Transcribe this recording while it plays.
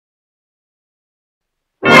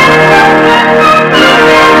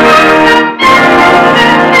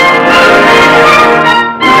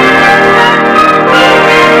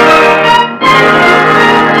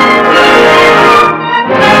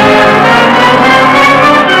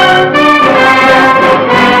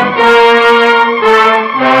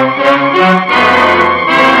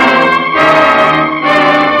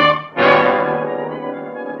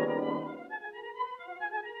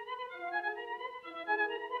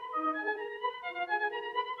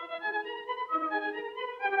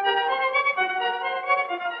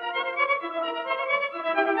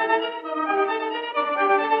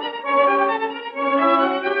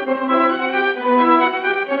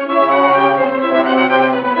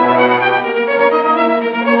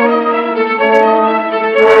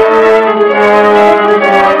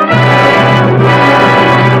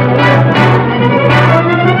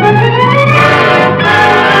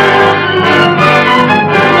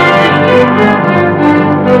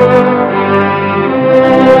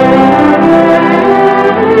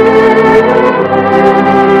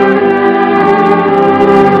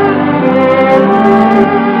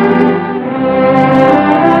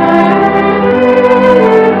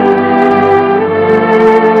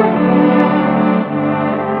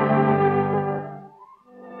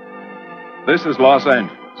This is Los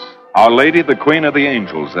Angeles. Our Lady, the Queen of the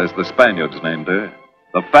Angels, as the Spaniards named her.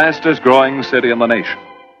 The fastest growing city in the nation.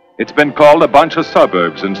 It's been called a bunch of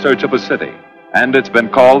suburbs in search of a city. And it's been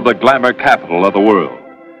called the glamour capital of the world.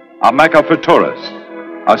 A mecca for tourists.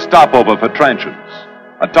 A stopover for transients.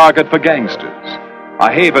 A target for gangsters.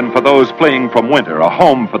 A haven for those fleeing from winter. A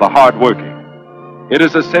home for the hard-working. It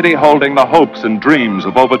is a city holding the hopes and dreams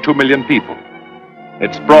of over 2 million people.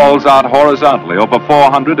 It sprawls out horizontally over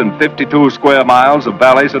 452 square miles of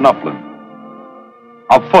valleys and upland,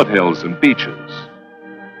 of foothills and beaches.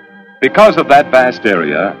 Because of that vast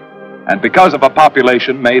area, and because of a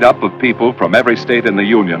population made up of people from every state in the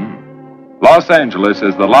Union, Los Angeles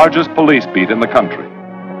is the largest police beat in the country,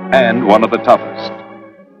 and one of the toughest.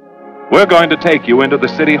 We're going to take you into the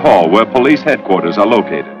city hall where police headquarters are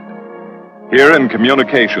located. Here in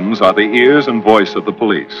communications are the ears and voice of the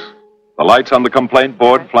police. The lights on the complaint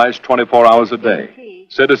board flash 24 hours a day.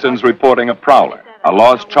 Citizens reporting a prowler, a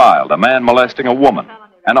lost child, a man molesting a woman,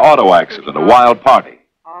 an auto accident, a wild party.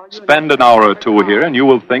 Spend an hour or two here and you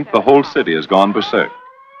will think the whole city has gone berserk.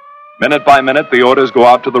 Minute by minute, the orders go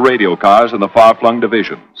out to the radio cars in the far-flung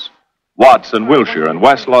divisions. Watts and Wilshire in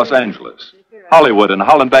West Los Angeles. Hollywood and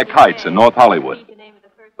Hollenbeck Heights in North Hollywood.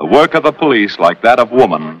 The work of the police, like that of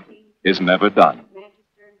woman, is never done.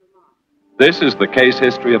 This is the case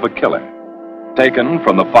history of a killer, taken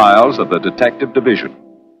from the files of the Detective Division.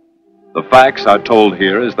 The facts are told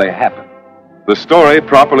here as they happen. The story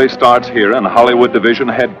properly starts here in Hollywood Division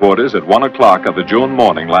headquarters at 1 o'clock of a June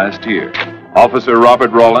morning last year. Officer Robert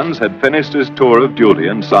Rollins had finished his tour of duty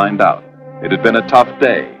and signed out. It had been a tough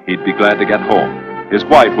day. He'd be glad to get home. His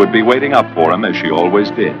wife would be waiting up for him as she always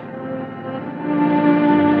did.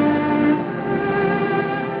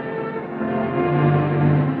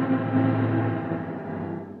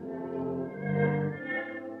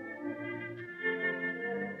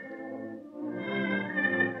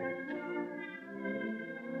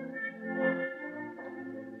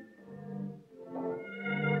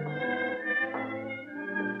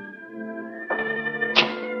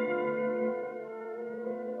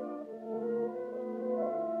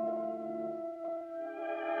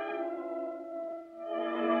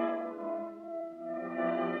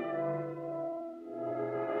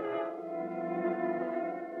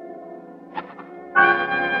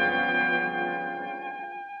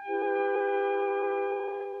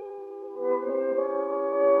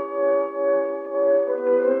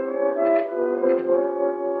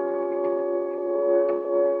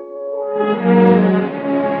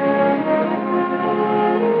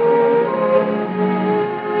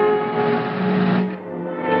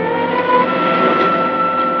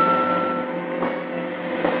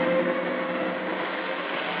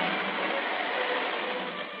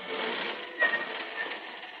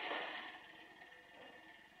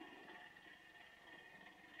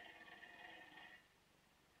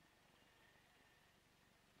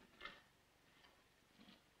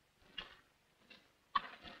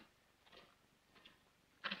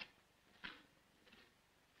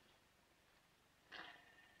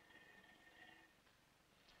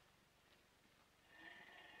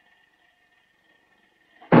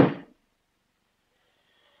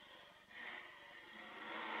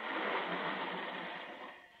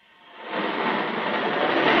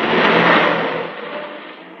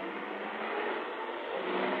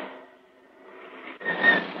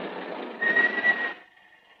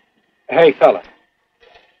 Hey, fella.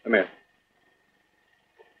 Come here.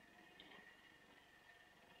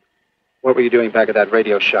 What were you doing back at that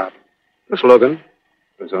radio shop? Just looking.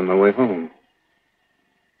 I was on my way home.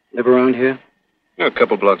 Live around here? Yeah, a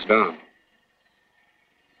couple blocks down.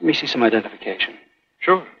 Let me see some identification.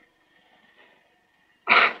 Sure.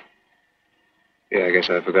 Yeah, I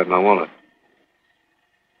guess I forgot my wallet.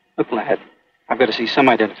 Look, lad, I've got to see some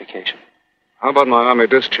identification. How about my Army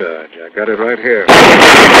discharge? I got it right here.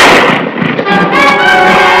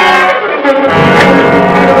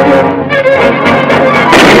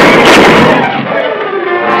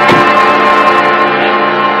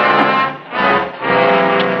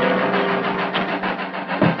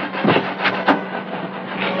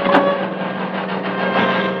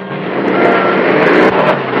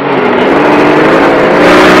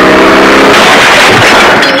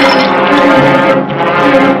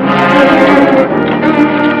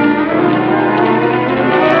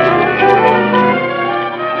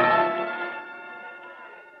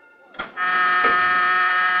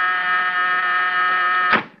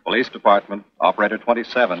 Police Department, Operator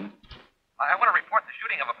 27. I want to report the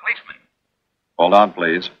shooting of a policeman. Hold on,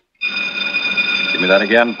 please. Give me that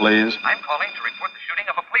again, please. I'm calling to report the shooting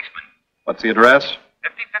of a policeman. What's the address?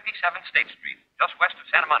 5057 State Street, just west of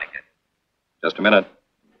Santa Monica. Just a minute.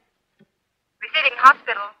 Receiving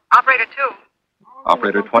hospital. Operator 2.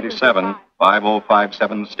 Operator 27,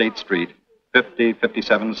 5057 State Street,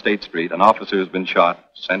 5057 State Street. An officer has been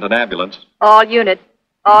shot. Send an ambulance. All units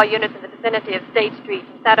in the vicinity of State Street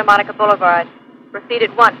and Santa Monica Boulevard. Proceed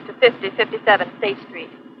at once to 5057 State Street,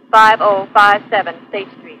 5057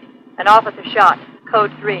 State Street. An officer shot.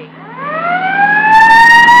 Code 3.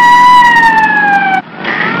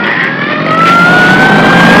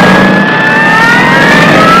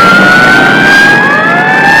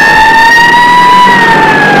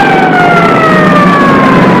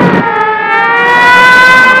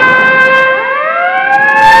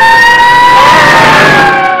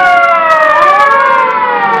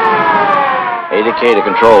 To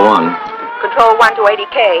Control 1. Control 1 to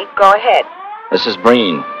 80K. Go ahead. This is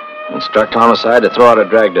Breen. Instruct homicide to throw out a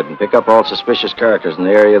dragnet and pick up all suspicious characters in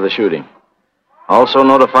the area of the shooting. Also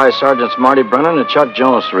notify Sergeants Marty Brennan and Chuck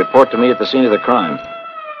Jones to report to me at the scene of the crime.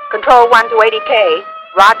 Control 1 to 80K.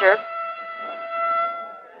 Roger.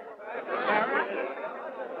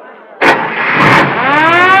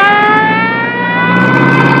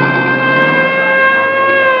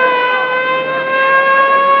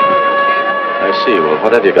 See, well,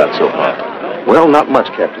 what have you got so far? Well, not much,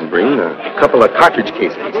 Captain Breen. A couple of cartridge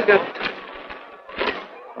casings.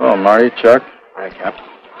 Oh, Marty, Chuck. Hi, Cap.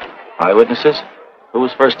 Eyewitnesses? Who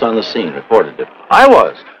was first on the scene, reported it? I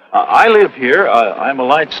was. I live here. I'm a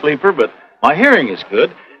light sleeper, but my hearing is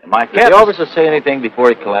good. And my cat... Did the officer say anything before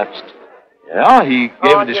he collapsed? Yeah, he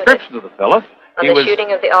gave a description of the fella. On the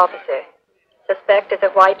shooting of the officer. Suspect is a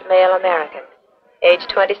white male American. Age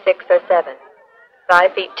 26 or 7.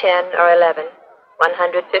 5 feet 10 or 11.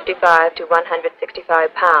 155 to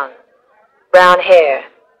 165 pounds. Brown hair.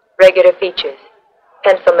 Regular features.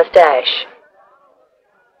 Pencil mustache.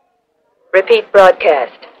 Repeat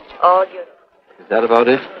broadcast. All units. Is that about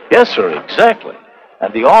it? Yes, sir, exactly.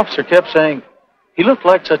 And the officer kept saying, he looked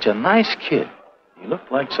like such a nice kid. He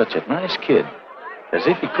looked like such a nice kid. As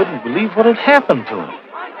if he couldn't believe what had happened to him.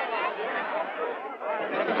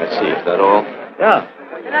 Let's see, is that all? Yeah.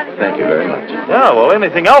 Thank you very much. Yeah, well,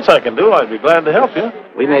 anything else I can do, I'd be glad to help you.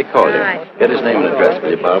 We may call you. Get his name and address,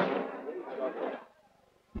 will you, Bob?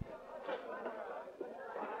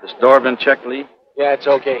 This door been checked, Lee? Yeah, it's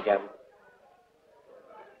okay, Captain.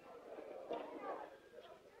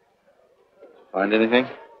 Find anything?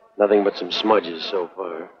 Nothing but some smudges so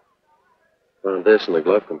far. Found this in the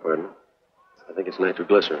glove compartment. I think it's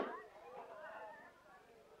nitroglycerin.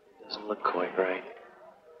 Doesn't look quite right.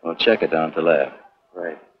 Well, check it down at the lab.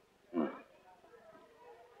 Right.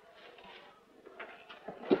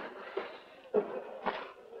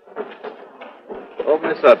 Open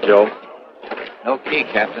this up, Joe. No key,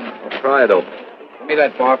 Captain. Well, try it open. Give me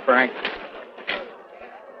that bar, Frank.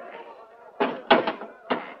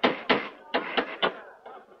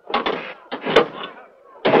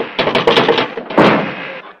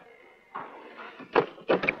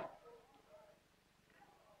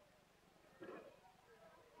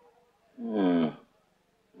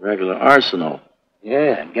 Regular arsenal.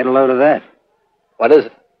 Yeah, get a load of that. What is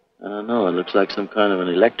it? I don't know. It looks like some kind of an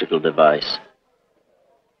electrical device.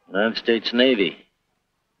 United States Navy.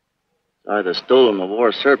 It's either stolen or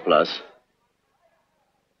war surplus.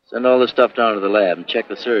 Send all this stuff down to the lab and check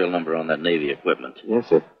the serial number on that Navy equipment. Yes,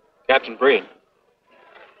 sir. Captain Breen.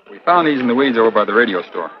 We found these in the weeds over by the radio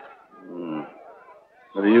store.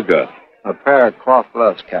 What do you got? A pair of cloth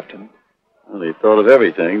gloves, Captain. Well, he thought of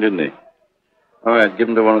everything, didn't he? All right, give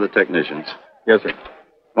them to one of the technicians. Yes, sir.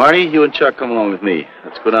 Marty, you and Chuck come along with me.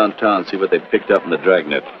 Let's go downtown and see what they picked up in the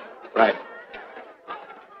dragnet. Right.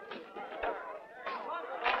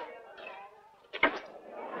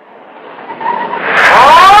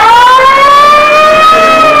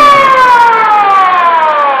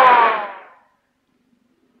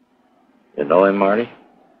 You know him, Marty?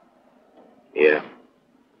 Yeah.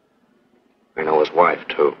 I know his wife,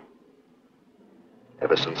 too.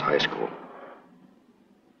 Ever since high school.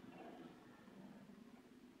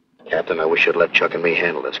 Captain, I wish you'd let Chuck and me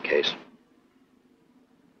handle this case.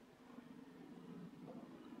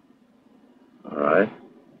 All right.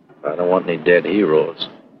 I don't want any dead heroes.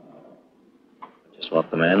 I just want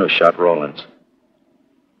the man who shot Rollins.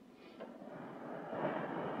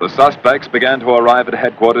 The suspects began to arrive at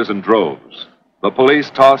headquarters in droves. The police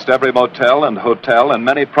tossed every motel and hotel and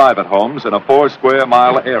many private homes in a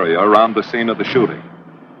 4-square-mile area around the scene of the shooting.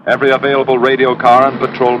 Every available radio car and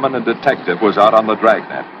patrolman and detective was out on the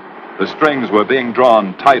dragnet. The strings were being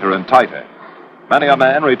drawn tighter and tighter. Many a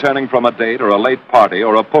man returning from a date or a late party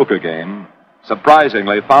or a poker game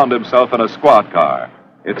surprisingly found himself in a squad car,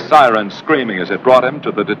 its siren screaming as it brought him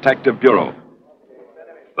to the detective bureau.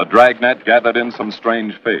 The dragnet gathered in some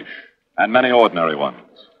strange fish, and many ordinary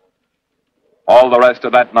ones. All the rest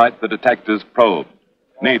of that night, the detectives probed,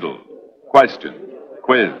 needled, questioned,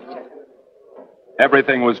 quizzed.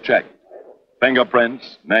 Everything was checked.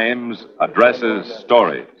 Fingerprints, names, addresses,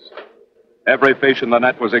 stories. Every fish in the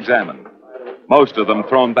net was examined. Most of them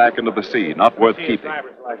thrown back into the sea, not worth keeping.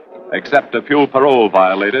 Except a few parole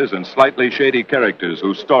violators and slightly shady characters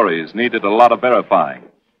whose stories needed a lot of verifying.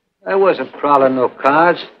 I wasn't prowling no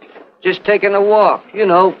cars. Just taking a walk,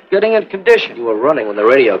 getting in condition. You were running when the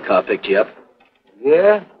radio car picked you up.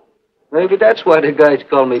 Yeah? Maybe that's why the guys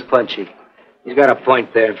call me Punchy. He's got a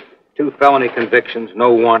point there. 2 felony convictions,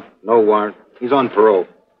 no warrant, no warrant. He's on parole.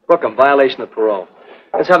 Book him, violation of parole.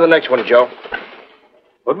 Let's have the next one, Joe.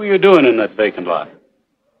 What were you doing in that vacant lot?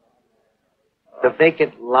 The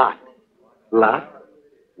vacant lot. Lot?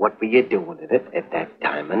 What were you doing in it at that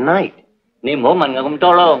time of night? 你唔好問我咁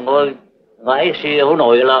多咯，我喺樹好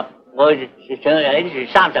耐噶啦，我上喺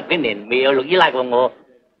樹30幾年，未有律醫拉過我。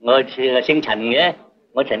我姓陳嘅，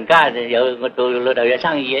我陳家我做老豆有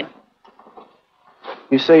生意嘅。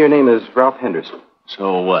You say your name is Ralph Henderson.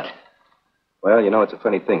 So what? Well, it's a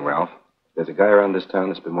funny thing, Ralph. There's a guy around this town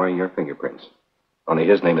that's been wearing your fingerprints. Only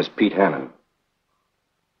his name is Pete Hannon.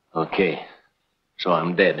 Okay. So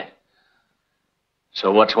I'm dead.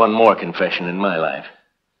 So what's one more confession in my life?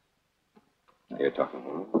 Now you're talking.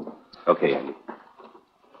 Okay, Andy.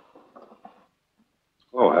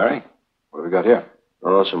 Oh, Harry. What have we got here?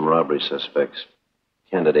 Oh, some robbery suspects.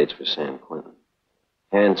 Candidates for San Quentin.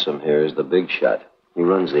 Handsome here is the big shot. He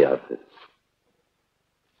runs the outfit.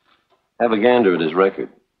 Have a gander at his record.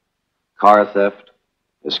 Car theft,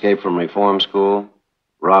 escape from reform school,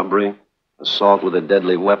 robbery, assault with a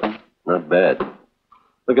deadly weapon. Not bad.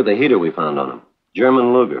 Look at the heater we found on him.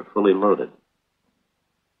 German Luger, fully loaded.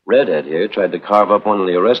 Redhead here tried to carve up one of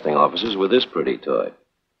the arresting officers with this pretty toy.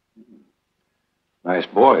 Nice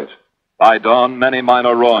boys. By dawn, many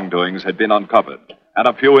minor wrongdoings had been uncovered, and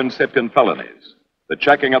a few incipient felonies. The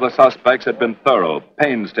checking of the suspects had been thorough,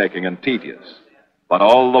 painstaking, and tedious. But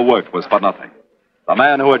all the work was for nothing. The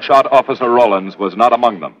man who had shot Officer Rollins was not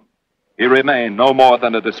among them. He remained no more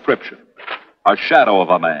than a description, a shadow of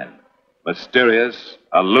a man, mysterious,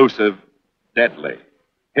 elusive, deadly,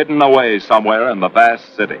 hidden away somewhere in the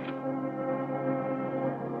vast city.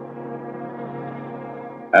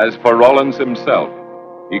 As for Rollins himself,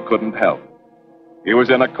 he couldn't help. He was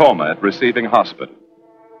in a coma at receiving hospital.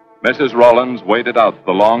 Mrs. Rollins waited out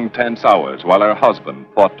the long, tense hours while her husband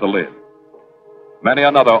fought to live. Many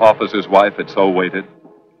another officer's wife had so waited.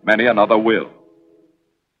 Many another will.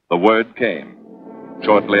 The word came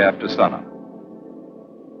shortly after sunup.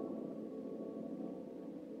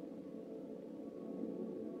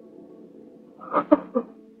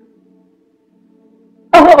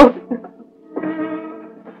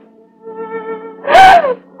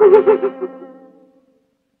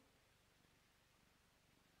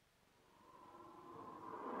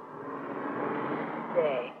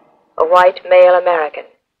 A white male American,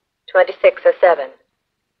 26 or 7,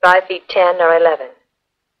 5 feet 10 or 11,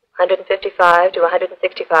 155 to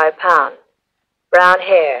 165 pounds, brown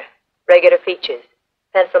hair, regular features,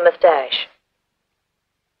 pencil mustache.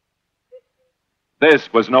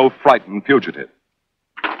 This was no frightened fugitive.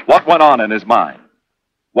 What went on in his mind?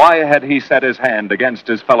 Why had he set his hand against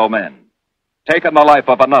his fellow men, taken the life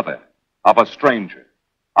of another, of a stranger,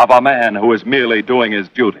 of a man who was merely doing his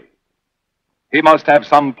duty? He must have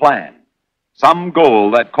some plan, some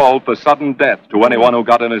goal that called for sudden death to anyone who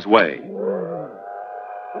got in his way.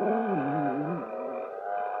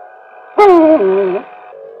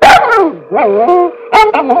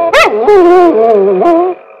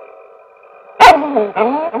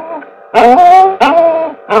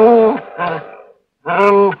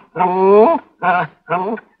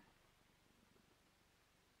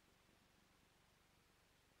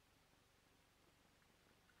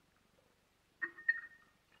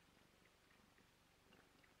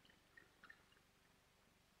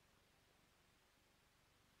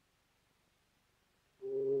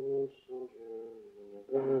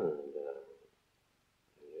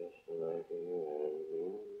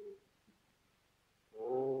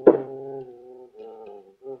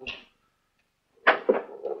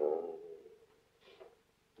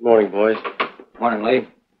 Morning, boys. Morning, Lee.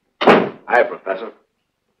 Hi, Professor.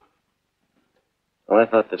 Well, I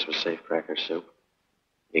thought this was safe cracker soup.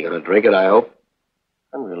 You gonna drink it, I hope?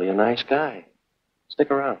 I'm really a nice guy. Stick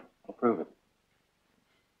around. I'll prove it.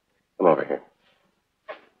 Come over here.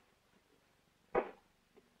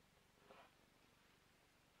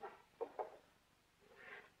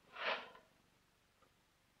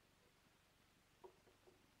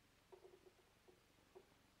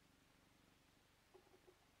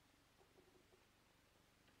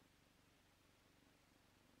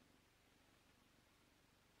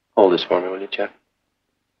 Hold this for me, will you, Chuck?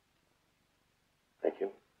 Thank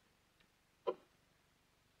you.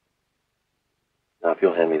 Now, if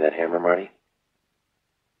you'll hand me that hammer, Marty.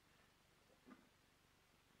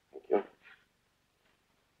 Thank you.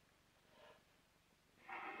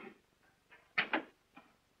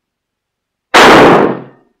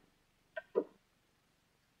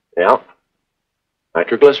 Yeah.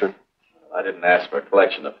 Nitroglycerin. I didn't ask for a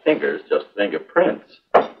collection of fingers, just fingerprints.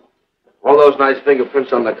 All those nice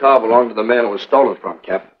fingerprints on the car belong to the man it was stolen from,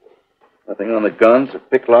 Cap. Nothing on the guns or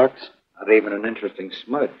picklocks? Not even an interesting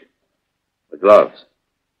smudge. The gloves?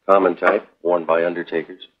 Common type, worn by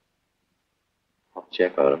undertakers. I'll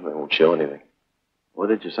check on them. They won't show anything. What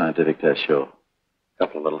did your scientific test show? A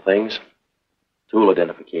couple of little things. Tool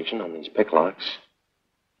identification on these picklocks.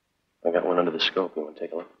 I got one under the scope. You want to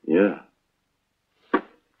take a look? Yeah.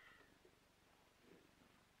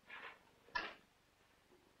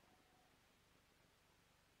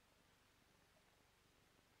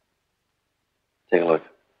 Take a look.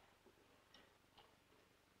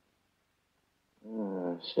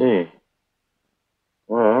 I see.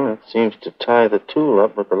 Well, it seems to tie the tool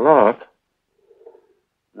up with the lock.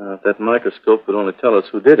 Now, if that microscope could only tell us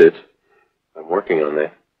who did it. I'm working on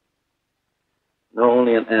that. No,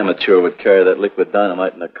 only an amateur would carry that liquid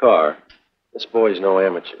dynamite in a car. This boy's no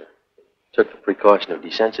amateur. Took the precaution of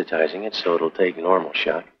desensitizing it so it'll take normal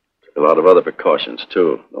shock. Took a lot of other precautions,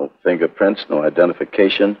 too. No fingerprints, no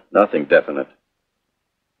identification, nothing definite.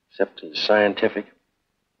 Except his scientific.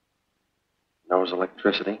 Knows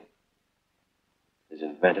electricity. Is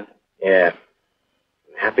inventive. Yeah.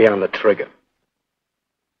 Happy on the trigger.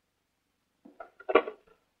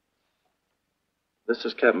 This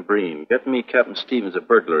is Captain Breen. Get me Captain Stevens a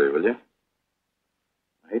burglary, will you?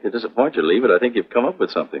 I hate to disappoint you, Lee, but I think you've come up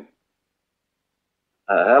with something.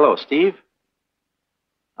 Hello, Steve.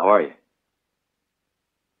 How are you?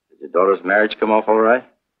 Did your daughter's marriage come off all right?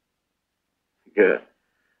 Good.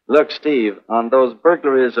 Look, Steve, on those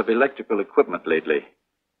burglaries of electrical equipment lately,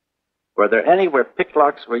 were there any where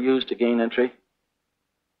picklocks were used to gain entry?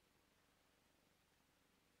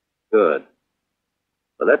 Good.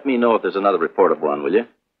 Well, let me know if there's another report of one, will you?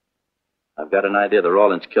 I've got an idea the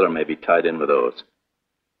Rawlins killer may be tied in with those.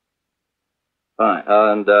 Fine.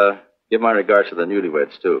 And give my regards to the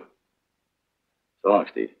newlyweds, too. So long,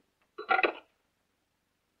 Steve.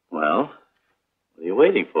 Well, what are you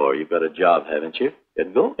waiting for? You've got a job, haven't you?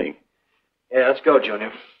 Get going. Yeah, let's go,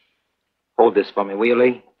 Junior. Hold this for me, will you,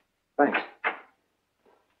 Lee? Thanks.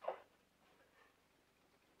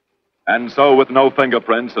 And so, with no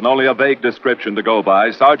fingerprints and only a vague description to go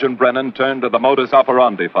by, Sergeant Brennan turned to the modus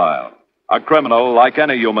operandi file. A criminal, like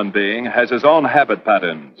any human being, has his own habit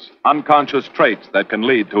patterns, unconscious traits that can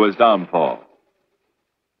lead to his downfall.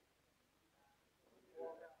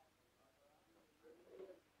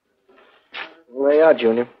 Well, they are,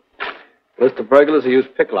 Junior. List of burglars who use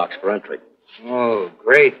picklocks for entry. Oh,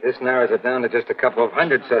 great. This narrows it down to just a couple of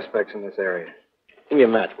hundred suspects in this area. Give me a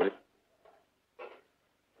match, will you?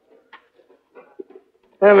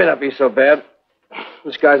 That may not be so bad.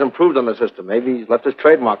 This guy's improved on the system. Maybe he's left his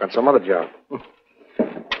trademark on some other job.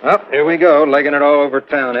 Well, here we go, legging it all over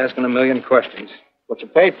town, asking a million questions. What you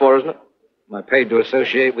paid for, isn't it? Am I paid to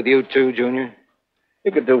associate with you, too, Junior?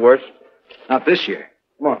 You could do worse. Not this year.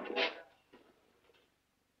 Come on.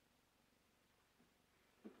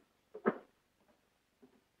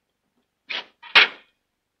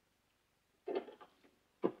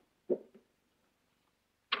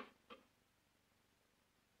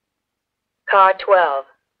 Car 12,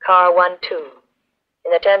 car 12,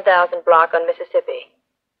 in the 10,000 block on Mississippi.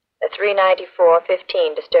 A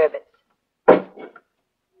 394-15 disturbance.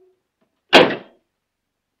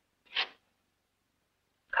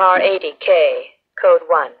 Car 80K, code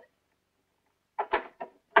 1.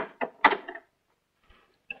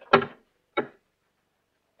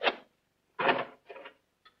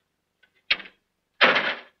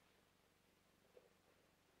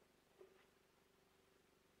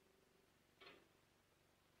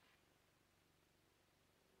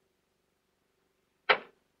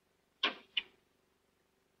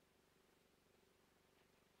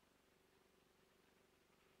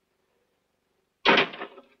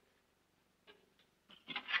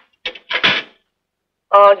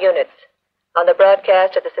 All units. On the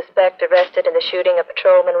broadcast of the suspect arrested in the shooting of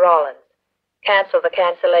Patrolman Rawlins. Cancel the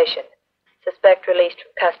cancellation. Suspect released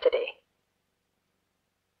from custody.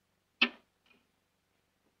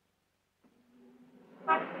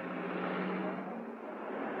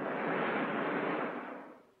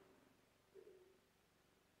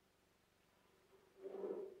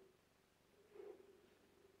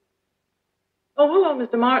 Oh, hello,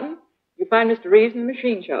 Mr. Martin. You find Mr. Reeves in the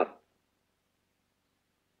machine shop.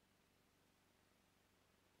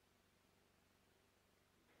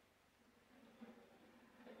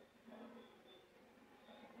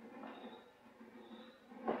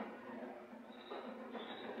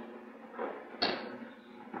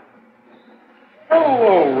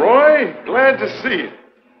 Oh, Roy. Glad to see you.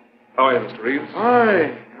 How are you, Mr. Reeves?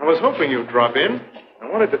 Hi. I was hoping you'd drop in. I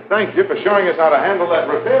wanted to thank you for showing us how to handle that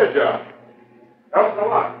repair job. Helped a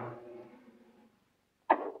lot.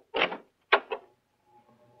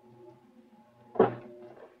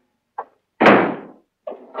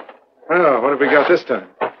 Well, what have we got this time?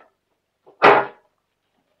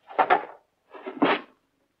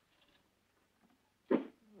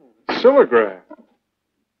 Silograph.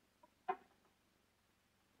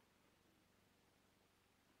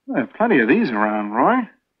 There are plenty of these around, Roy.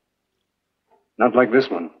 Not like this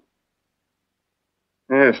one.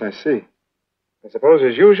 Yes, I see. I suppose,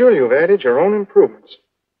 as usual, you've added your own improvements.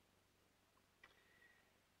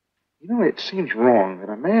 You know, it seems wrong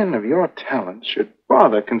that a man of your talents should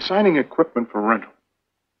bother consigning equipment for rental.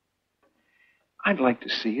 I'd like to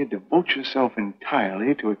see you devote yourself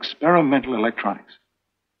entirely to experimental electronics.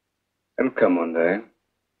 It'll come one day.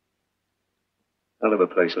 I'll have a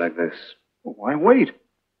place like this. Well, why wait?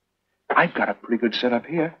 I've got a pretty good setup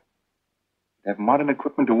here. I have modern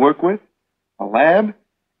equipment to work with, a lab,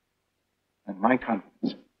 and my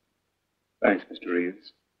confidence. Thanks, Mr.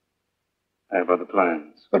 Reeves. I have other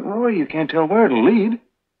plans. But, Roy, you can't tell where it'll lead.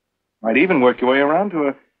 Might even work your way around to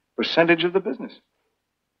a percentage of the business.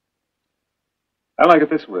 I like it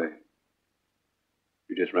this way.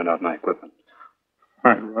 You just rent out my equipment.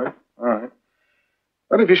 All right. All right.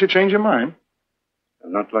 But if you should change your mind.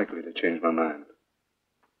 I'm not likely to change my mind.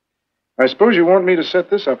 I suppose you want me to set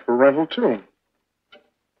this up for rental, too.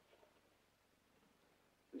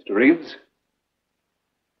 Mr. Reeves,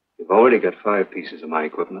 you've already got 5 pieces of my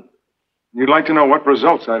equipment. You'd like to know what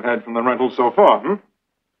results I've had from the rentals so far,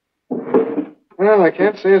 Well, I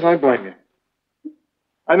can't say as I blame you.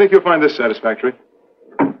 I think you'll find this satisfactory.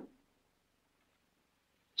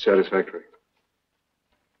 Satisfactory.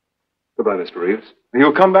 Goodbye, Mr. Reeves.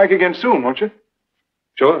 You'll come back again soon, won't you?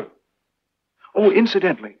 Sure. Oh,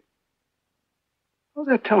 incidentally, how's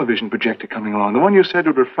that television projector coming along? The one you said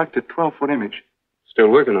would reflect a 12-foot image. Still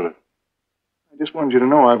working on it. I just wanted you to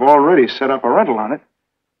know I've already set up a rental on it.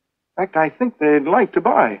 In fact, I think they'd like to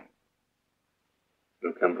buy.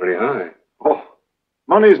 It'll come pretty high. Oh,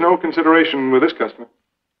 money's no consideration with this customer.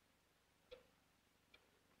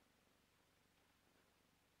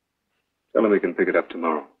 Tell him we can pick it up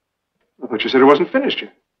tomorrow. I thought you said it wasn't finished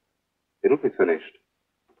yet. It'll be finished.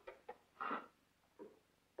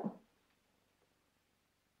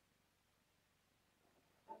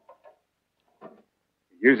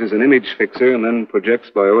 It uses an image fixer and then projects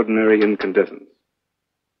by ordinary incandescence.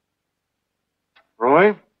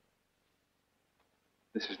 Roy,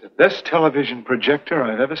 this is the best television projector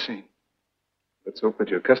I've ever seen. Let's hope that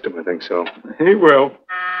your customer thinks so. He will.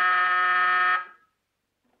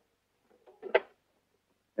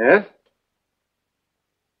 Yes?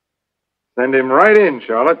 Send him right in,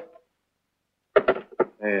 Charlotte.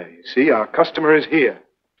 There, you see, our customer is here,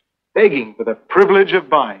 begging for the privilege of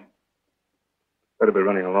buying. Better be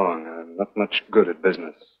running along. I'm not much good at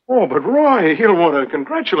business. Oh, but Roy, he'll want to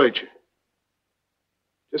congratulate you.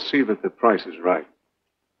 Just see that the price is right.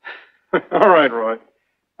 All right, Roy.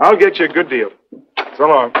 I'll get you a good deal. So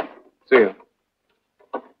long. See you.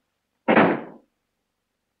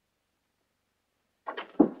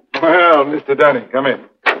 Well, Mr. Dunning, come in.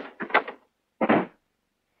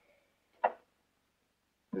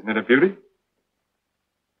 Isn't it a beauty?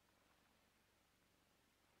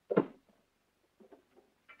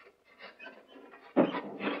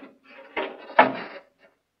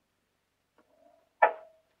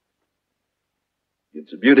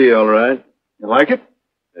 It's a beauty, all right. You like it?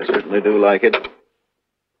 I certainly do like it.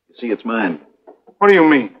 You see, it's mine. What do you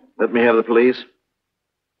mean? Let me have the police.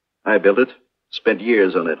 I built it. Spent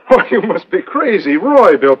years on it. Oh, you must be crazy.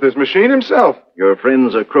 Roy built this machine himself. Your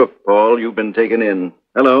friend's a crook, Paul. You've been taken in.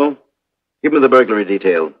 Hello? Give me the burglary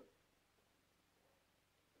detail.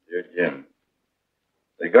 Dear Jim,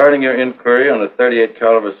 regarding your inquiry on the .38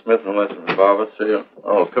 caliber Smith & Wesson revolver, sir.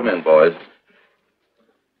 Oh, come in, boys.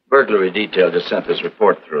 Burglary detail just sent this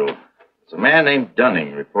report through. It's a man named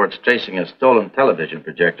Dunning reports tracing a stolen television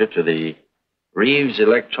projector to the Reeves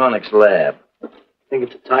Electronics Lab. Think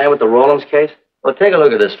it's a tie with the Rollins case? Well, take a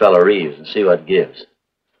look at this fellow Reeves and see what gives.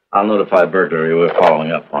 I'll notify burglary we're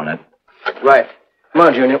following up on it. Right. Come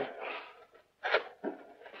on, Junior.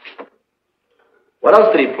 What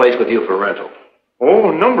else did he place with you for rental? Oh,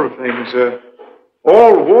 a number of things.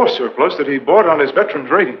 All war surplus that he bought on his veterans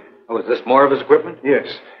rating. Oh, is this more of his equipment? Yes.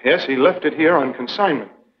 Yes, he left it here on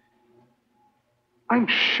consignment. I'm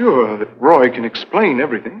sure that Roy can explain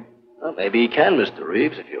everything. Well, maybe he can, Mr.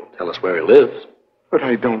 Reeves, if you'll tell us where he lives. But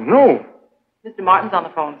I don't know. Mr. Martin's on the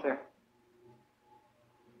phone, sir.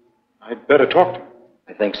 I'd better talk to him.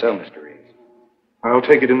 I think so, Mr. Reeves. I'll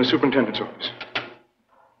take it in the superintendent's office.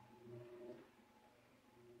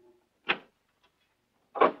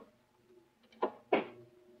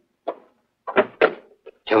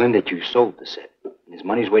 Tell him that you sold the set. And his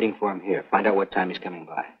money's waiting for him here. Find out what time he's coming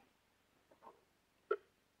by.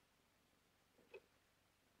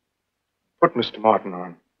 Put Mr. Martin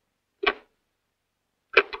on.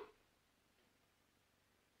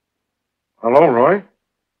 Hello, Roy?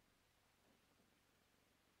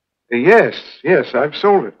 Yes, I've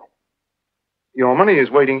sold it. Your money is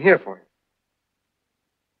waiting here for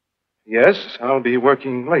you. Yes, I'll be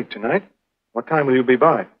working late tonight. What time will you be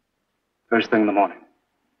by? First thing in the morning.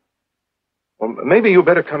 Well, maybe you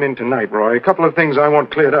better come in tonight, Roy. A couple of things I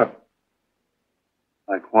want cleared up.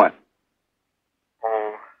 Like what?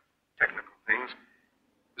 Oh, technical things.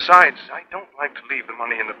 Besides, I don't like to leave the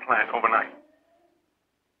money in the plant overnight.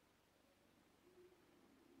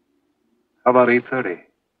 How about 8:30?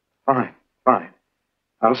 Fine.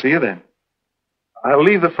 I'll see you then. I'll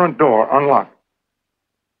leave the front door unlocked.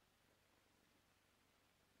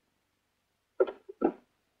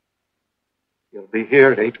 You'll be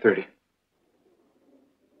here at 8:30.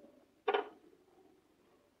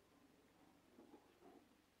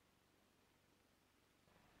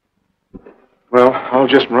 Well, I'll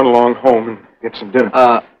just run along home and get some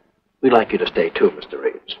dinner. We'd like you to stay too, Mr.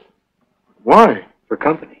 Reeves. Why? For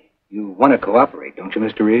company. You want to cooperate, don't you,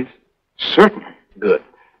 Mr. Reeves? Certainly. Good.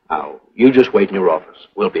 Now, you just wait in your office.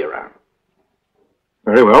 We'll be around.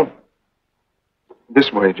 Very well.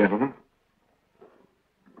 This way, gentlemen.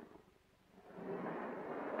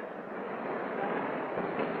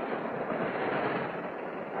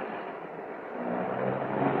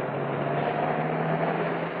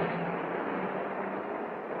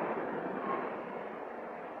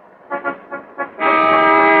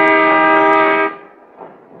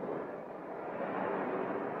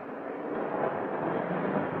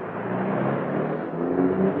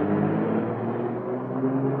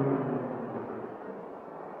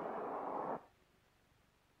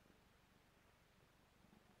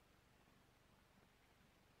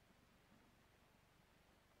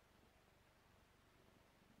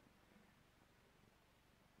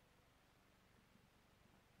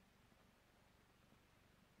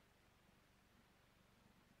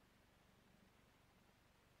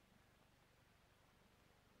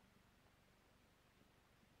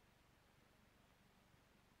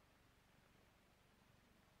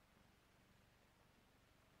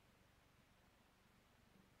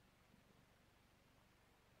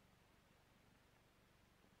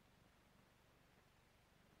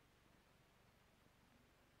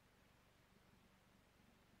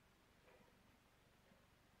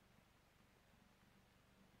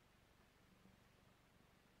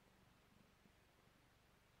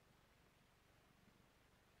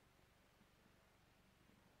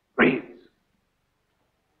 Reeves.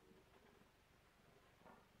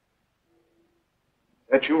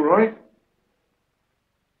 That you, Roy?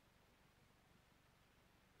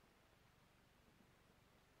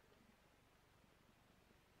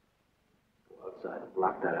 Go outside and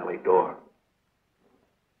block that alley door.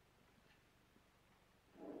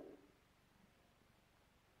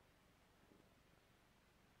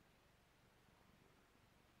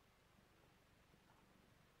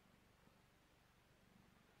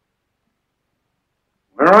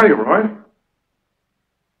 Where are you, Roy?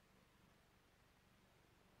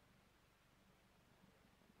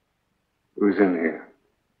 Who's in here?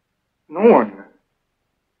 No one.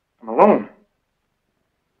 I'm alone.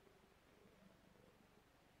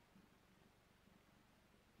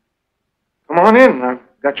 Come on in. I've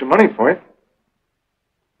got your money for you.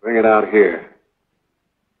 Bring it out here.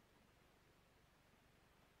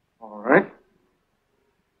 All right.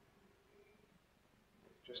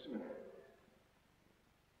 Just a minute.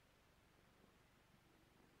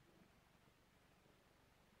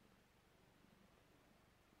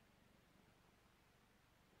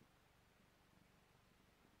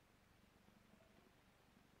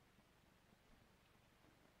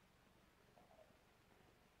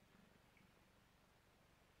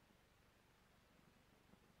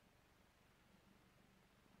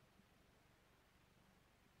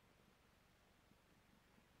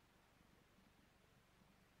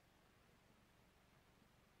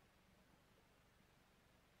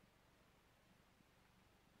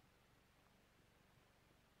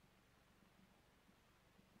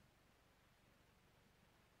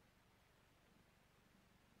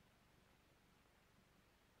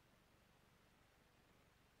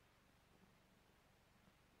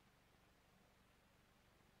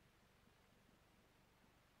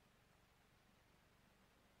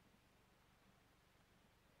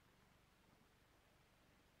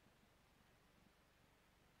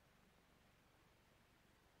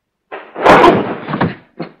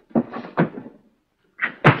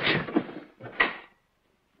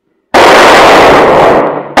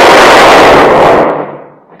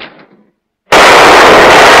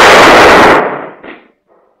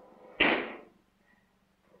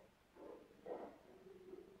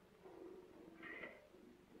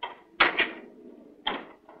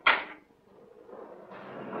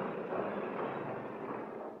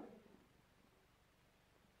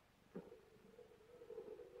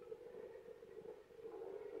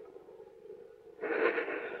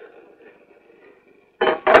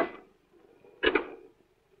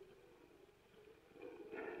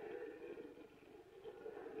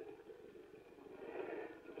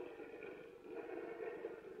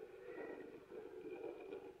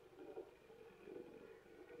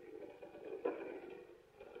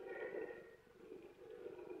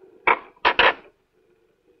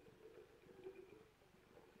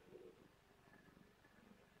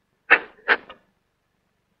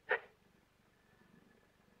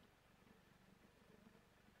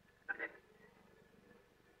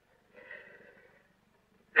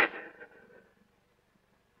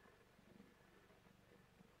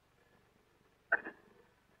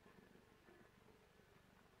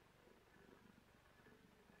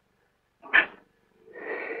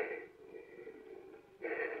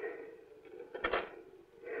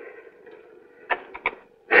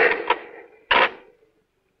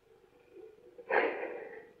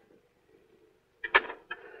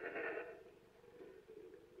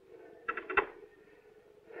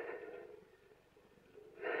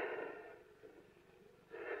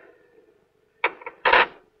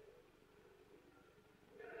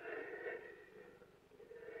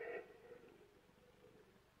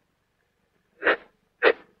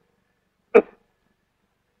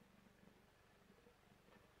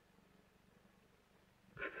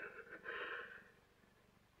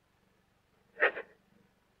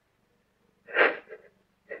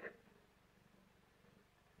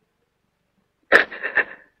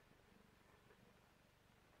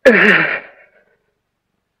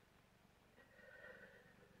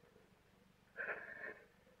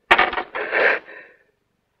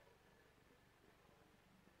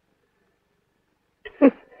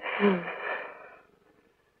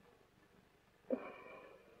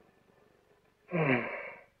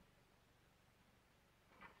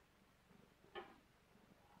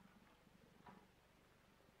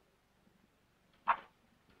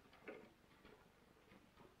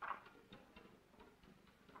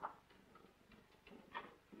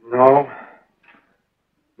 No.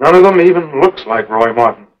 None of them even looks like Roy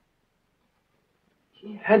Martin.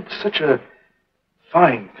 He had such a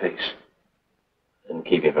fine face. Didn't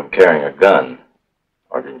keep you from carrying a gun.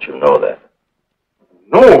 Or didn't you know that?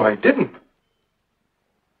 No, I didn't.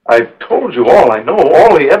 I've told you all I know,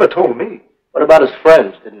 all he ever told me. What about his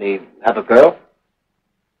friends? Didn't he have a girl?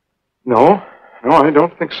 No, I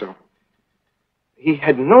don't think so. He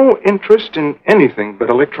had no interest in anything but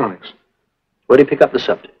electronics. Where'd he pick up the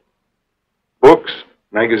subject? Books,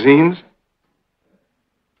 magazines.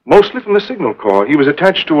 Mostly from the Signal Corps. He was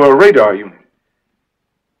attached to a radar unit.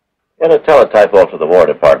 Get a teletype off to the War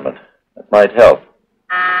Department. That might help.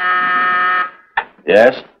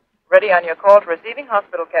 Yes? Ready on your call to receiving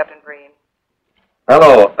hospital, Captain Breen.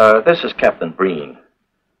 Hello, this is Captain Breen.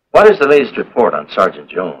 What is the latest report on Sergeant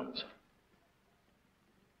Jones?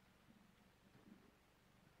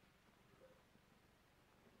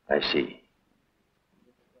 I see.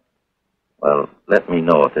 Well, let me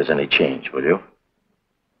know if there's any change, will you?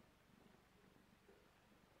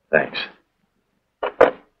 Thanks.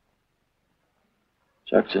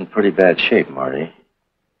 Chuck's in pretty bad shape, Marty.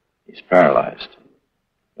 He's paralyzed.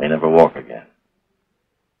 May never walk again.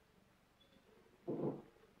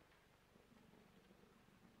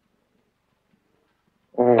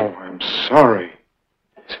 Oh, I'm sorry.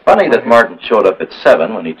 It's funny that Martin showed up at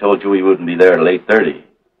 7 when he told you he wouldn't be there till 8:30.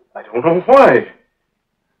 I don't know why.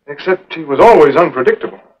 Except he was always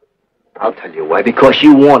unpredictable. I'll tell you why. Because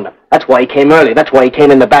you warned him. That's why he came early. That's why he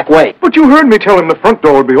came in the back way. But you heard me tell him the front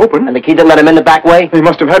door would be open. And the key didn't let him in the back way? He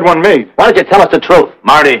must have had one made. Why don't you tell us the truth?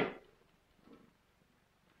 Marty!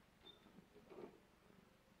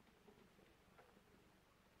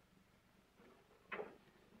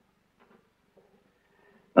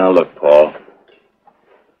 Now look, Paul.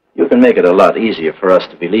 You can make it a lot easier for us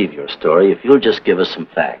to believe your story if you'll just give us some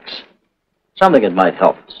facts. Something that might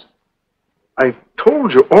help us. I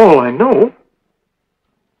told you all I know.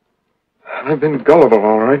 I've been gullible,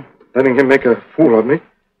 all right, letting him make a fool of me.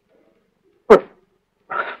 But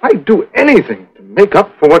I'd do anything to make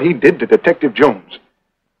up for what he did to Detective Jones.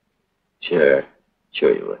 Sure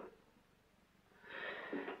you would.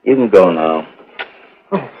 You can go now.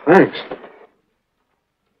 Oh, thanks.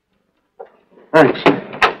 Thanks.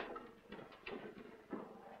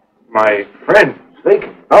 My friends, they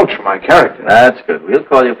can vouch for my character. That's good. We'll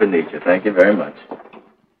call you if we need you. Thank you very much.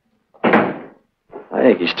 I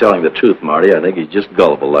think he's telling the truth, Marty. I think he's just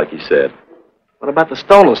gullible, like he said. What about the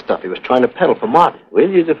stolen stuff he was trying to peddle for Martin? We'll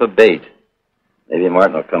use it for bait. Maybe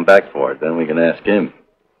Martin will come back for it. Then we can ask him.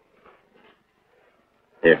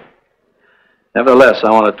 Here. Nevertheless,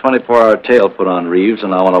 I want a 24-hour tail put on Reeves,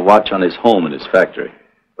 and I want a watch on his home and his factory.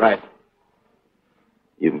 Right.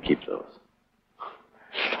 You can keep those.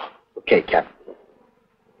 Okay, Captain.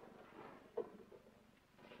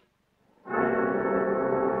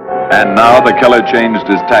 And now the killer changed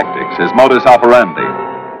his tactics, his modus operandi.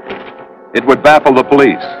 It would baffle the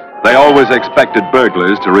police. They always expected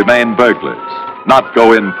burglars to remain burglars, not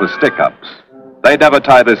go in for stick-ups. They'd never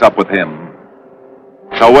tie this up with him.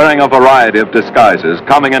 So wearing a variety of disguises,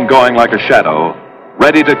 coming and going like a shadow,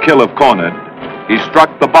 ready to kill if cornered, he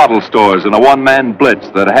struck the bottle stores in a one-man blitz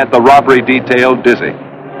that had the robbery detail dizzy.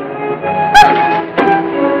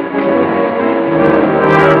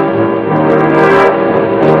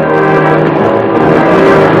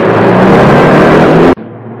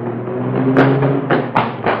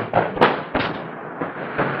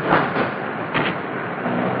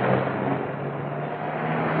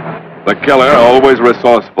 The killer, always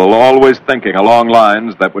resourceful, always thinking along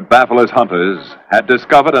lines that would baffle his hunters, had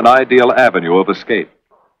discovered an ideal avenue of escape.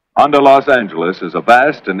 Under Los Angeles is a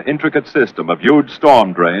vast and intricate system of huge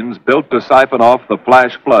storm drains built to siphon off the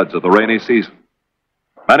flash floods of the rainy season.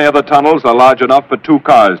 Many of the tunnels are large enough for 2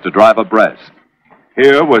 cars to drive abreast.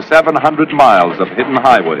 Here were 700 miles of hidden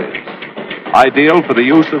highways, ideal for the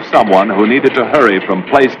use of someone who needed to hurry from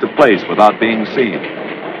place to place without being seen.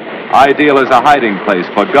 Ideal as a hiding place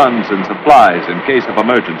for guns and supplies in case of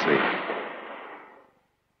emergency.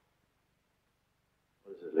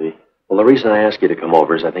 What is it, Lee? Well, the reason I asked you to come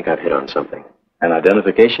over is I think I've hit on something. An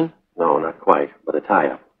identification? No, not quite, but a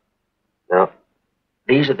tie-up. Now,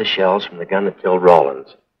 These are the shells from the gun that killed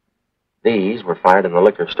Rawlins. These were fired in the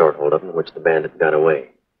liquor store holdup in which the bandit got away.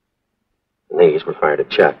 And these were fired at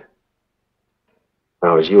Chuck.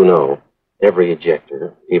 Now, as you know, every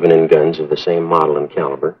ejector, even in guns of the same model and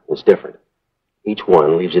caliber, is different. Each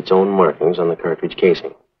one leaves its own markings on the cartridge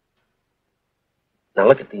casing. Now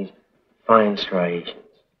look at these fine striations.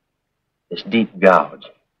 This deep gouge.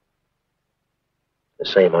 The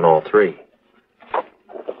same on all three.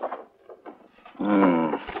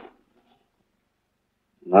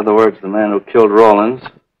 In other words, the man who killed Rawlins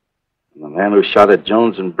and the man who shot at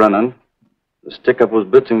Jones and Brennan, the stick-up who's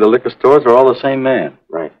blitzing the liquor stores are all the same man.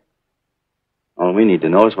 Right. All we need to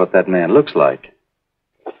know is what that man looks like.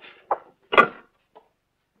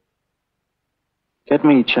 Get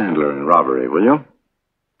me Chandler in robbery, will you?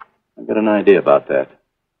 I've got an idea about that.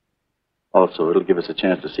 Also, it'll give us a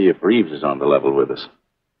chance to see if Reeves is on the level with us.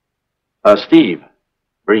 Steve,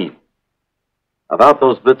 Breen, about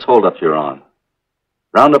those blitz holdups you're on.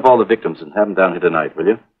 Round up all the victims and have them down here tonight, will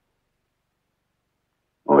you?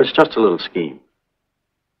 Oh, it's just a little scheme.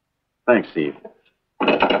 Thanks, Steve.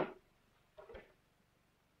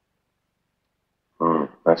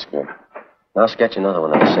 That's good. Now sketch another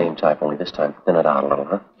one of the same type, only this time thin it out a little,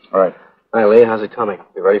 huh? All right. Hi, Lee. How's it coming?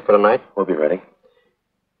 You ready for tonight? We'll be ready.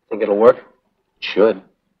 Think it'll work? Should.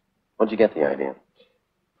 Where'd you get the idea?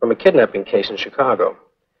 From a kidnapping case in Chicago.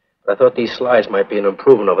 But I thought these slides might be an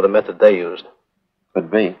improvement over the method they used. Could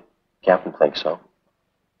be. Captain thinks so.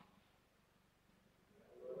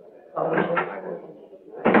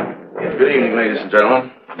 Good evening, ladies and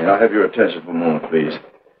gentlemen. May I have your attention for a moment, please?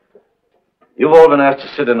 You've all been asked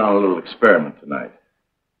to sit in on a little experiment tonight.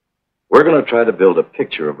 We're going to try to build a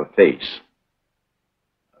picture of a face.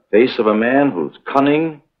 A face of a man who's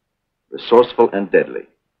cunning, resourceful, and deadly.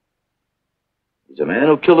 He's a man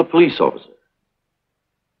who killed a police officer.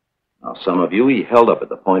 Now, some of you he held up at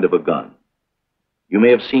the point of a gun. You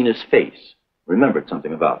may have seen his face, remembered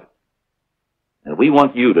something about it. And we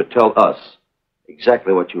want you to tell us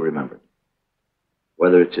exactly what you remembered.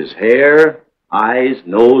 Whether it's his hair, eyes,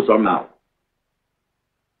 nose, or mouth.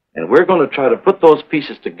 And we're going to try to put those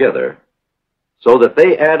pieces together so that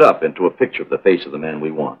they add up into a picture of the face of the man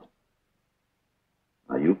we want.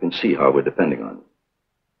 Now, you can see how we're depending on you.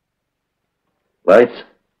 Lights?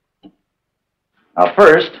 Now,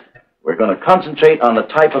 first, we're going to concentrate on the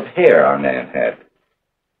type of hair our man had.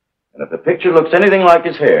 And if the picture looks anything like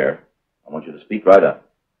his hair, I want you to speak right up.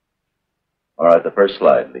 All right, the first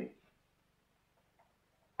slide, Lee.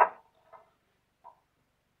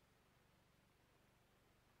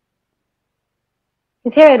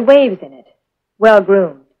 His hair had waves in it. Well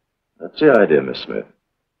groomed. That's the idea, Miss Smith.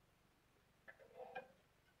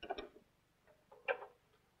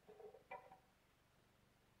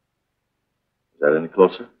 Is that any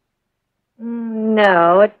closer?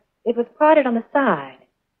 No, it was parted on the side.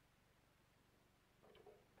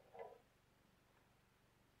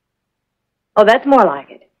 Oh, that's more like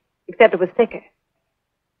it, except it was thicker.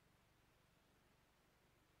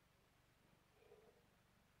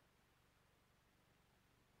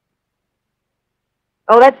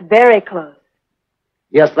 Oh, that's very close.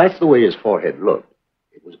 Yes, that's the way his forehead looked.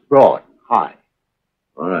 It was broad and high.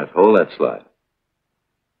 All right, hold that slide.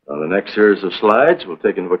 On the next series of slides, we'll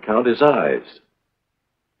take into account his eyes.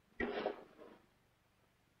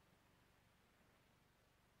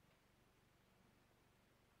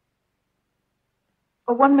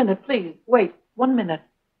 Oh, 1 minute, please. Wait, 1 minute.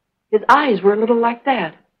 His eyes were a little like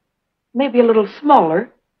that. Maybe a little smaller,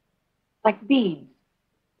 like beads.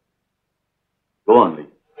 Go on, Lee.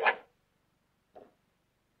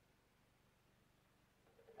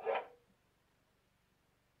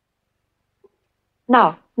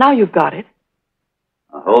 Now you've got it.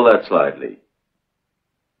 Now hold that slide, Lee.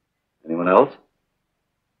 Anyone else?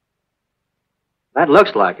 That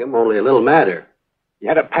looks like him, only a little madder. He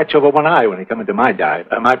had a patch over one eye when he come into my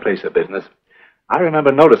place of business. I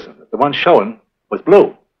remember noticing that the one showing was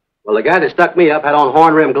blue. Well, the guy that stuck me up had on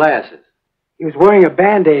horn-rimmed glasses. He was wearing a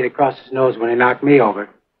Band-Aid across his nose when he knocked me over.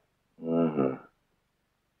 Uh-huh.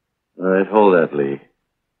 All right, hold that, Lee.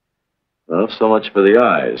 Well, so much for the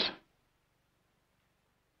eyes.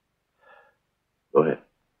 Go ahead.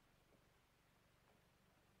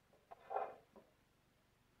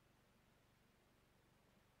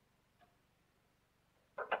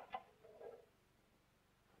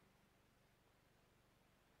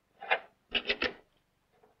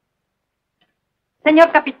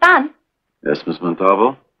 Señor Capitán. Yes, Miss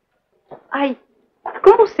Montalvo? Ay,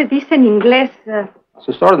 ¿cómo se dice en inglés? A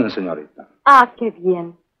sus órdenes, señorita. Ah, qué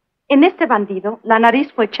bien. En este bandido, la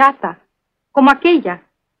nariz fue chata, como aquella,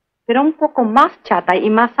 pero un poco más chata y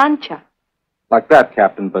más ancha. Like that,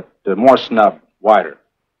 Captain, but more snub, wider.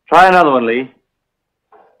 Try another one, Lee.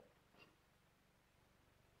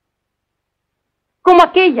 Como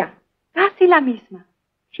aquella. Casi la misma.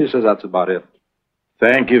 She says that's about it.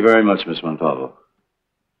 Thank you very much, Miss Montalvo.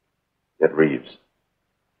 Get Reeves.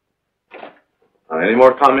 Any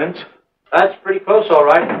more comments? That's pretty close, all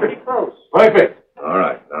right. Pretty close. Perfect. All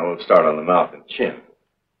right. Now we'll start on the mouth and chin.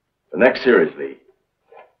 The next series, Lee.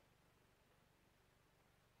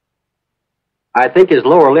 I think his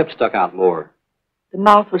lower lip stuck out more. The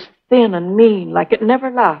mouth was thin and mean, like it never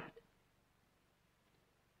laughed.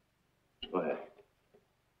 Go ahead.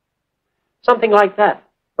 Something like that,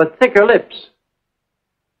 but thicker lips.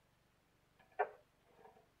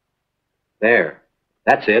 There.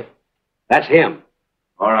 That's it. That's him.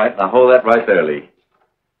 All right. Now hold that right there, Lee.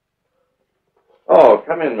 Oh,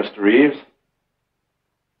 come in, Mr. Reeves.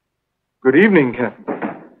 Good evening,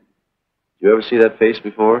 Captain. You ever see that face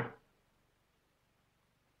before?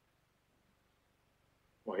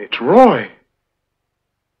 Why, it's Roy.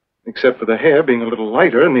 Except for the hair being a little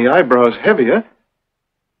lighter and the eyebrows heavier.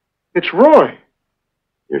 It's Roy.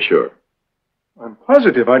 You're sure? I'm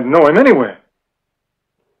positive I'd know him anywhere.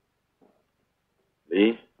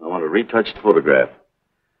 Lee, I want a retouched photograph.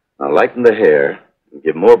 Now lighten the hair and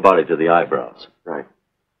give more body to the eyebrows. Right.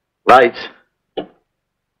 Lights.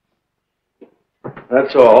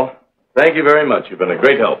 That's all. Thank you very much. You've been a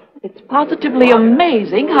great help. It's positively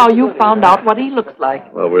amazing how you found out what he looks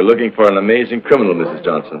like. Well, we're looking for an amazing criminal, Mrs.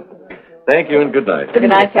 Johnson. Thank you and good night. Good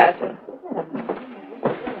night, Captain.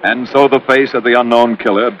 And so the face of the unknown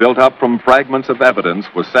killer, built up from fragments of evidence,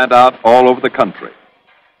 was sent out all over the country.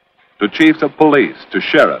 To chiefs of police, to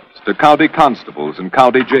sheriffs, to county constables and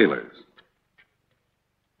county jailers.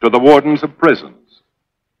 To the wardens of prisons.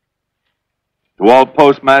 To all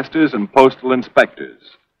postmasters and postal inspectors.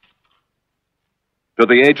 To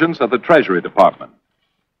the agents of the Treasury Department.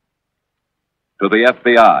 To the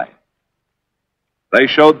FBI. They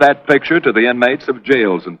showed that picture to the inmates of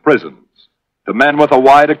jails and prisons. To men with a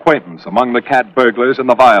wide acquaintance among the cat burglars and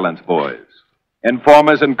the violence boys.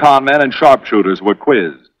 Informers and conmen and sharpshooters were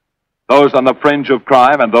quizzed. Those on the fringe of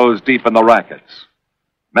crime and those deep in the rackets.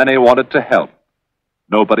 Many wanted to help.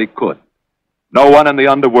 Nobody could. No one in the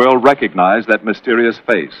underworld recognized that mysterious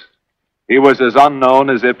face. He was as unknown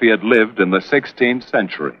as if he had lived in the 16th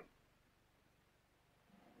century.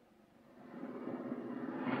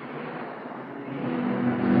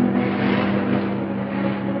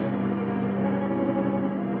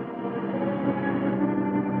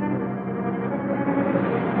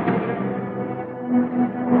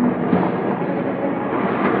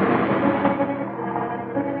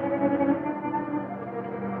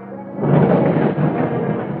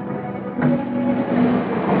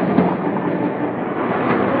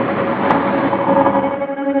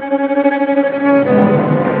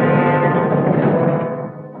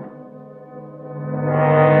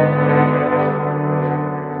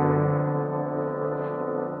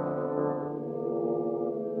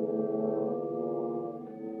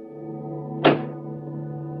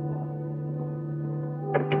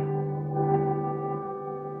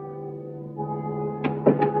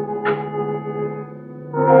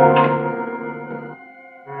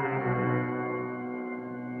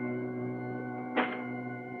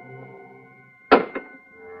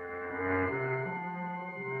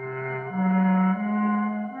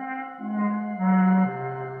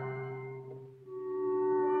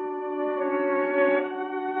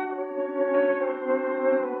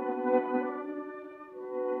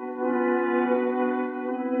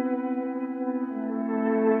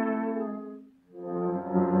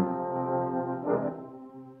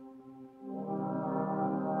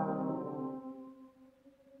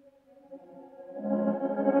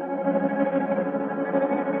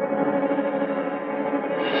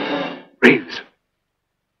 Reeves.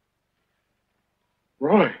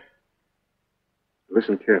 Roy.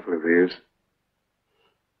 Listen carefully, Reeves.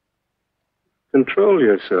 Control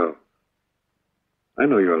yourself. I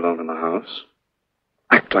know you're alone in the house.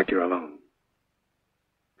 Act like you're alone.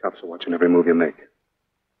 Cops are watching every move you make.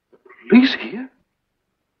 Police here?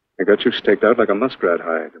 They got you staked out like a muskrat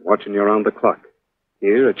hide, watching you around the clock.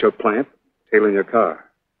 Here at your plant, tailing your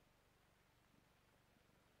car.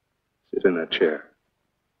 Sit in that chair.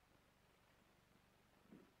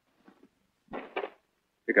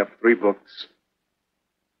 Pick up 3 books.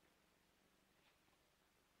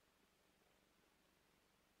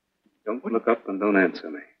 Don't look up and don't answer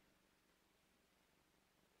me.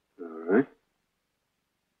 All right.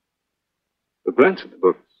 But glance at the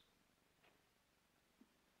books.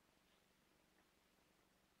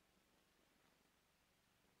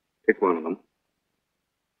 Pick one of them.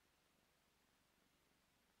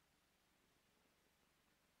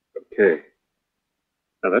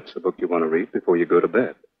 that's the book you want to read before you go to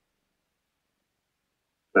bed.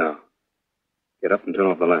 Now, get up and turn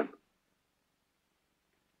off the lamp.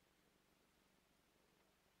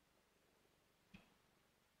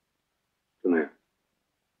 Come here.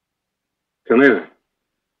 Come here.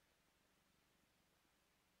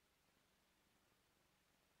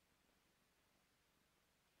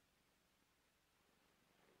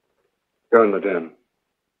 Go in the den.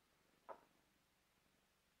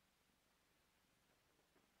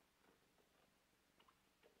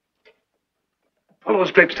 Pull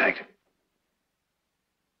those drapes tight.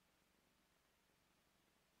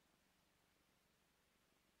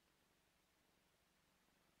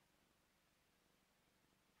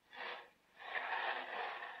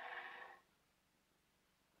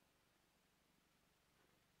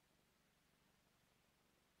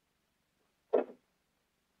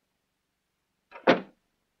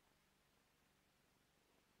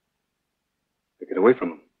 Get away from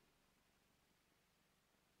him.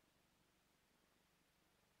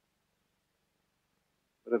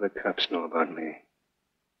 What do the cops know about me?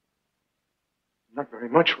 Not very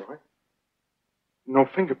much, Roy. No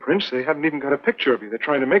fingerprints. They haven't even got a picture of you. They're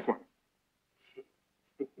trying to make one.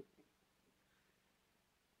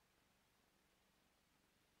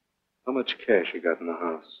 How much cash you got in the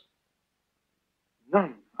house?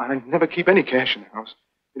 None. I never keep any cash in the house.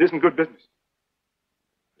 It isn't good business.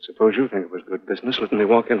 I suppose you think it was good business letting me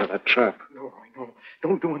walk into that trap. No, Roy, no.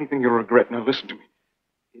 Don't do anything you'll regret. Now, listen to me.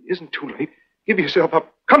 It isn't too late. Give yourself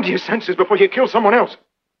up. Come to your senses before you kill someone else.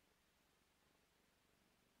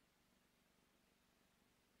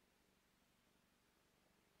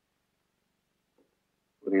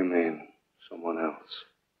 What do you mean, someone else?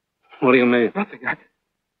 What do you mean? Nothing.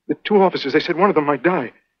 The two officers, they said one of them might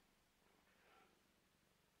die.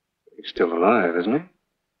 He's still alive, isn't he?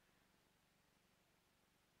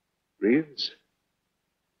 Reeves?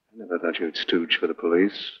 I never thought you'd stooge for the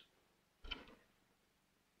police.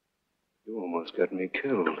 You almost got me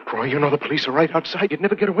killed. Roy, you know the police are right outside. You'd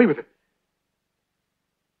never get away with it.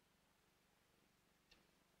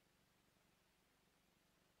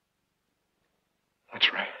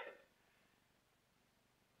 That's right.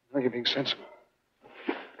 Now you're being sensible.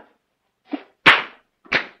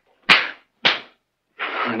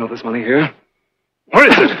 I know there's money here. Where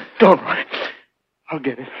is it? Don't, Roy. I'll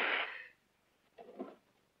get it.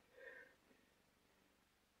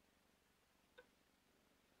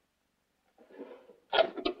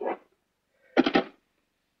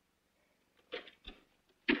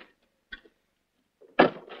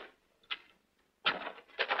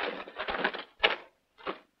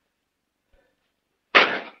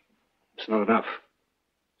 It's not enough.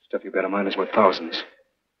 Stuff you got in mind is worth thousands.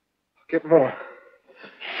 I'll get more.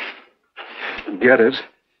 Get it.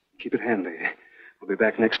 Keep it handy. We'll be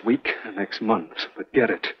back next week and next month. But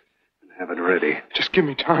get it and have it ready. Just give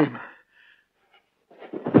me time.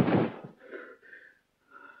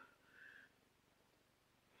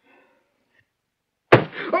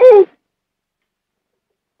 Oh!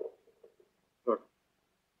 Look,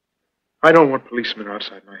 I don't want policemen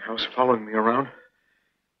outside my house following me around.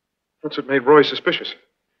 That's what made Roy suspicious.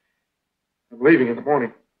 I'm leaving in the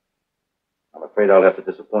morning. I'm afraid I'll have to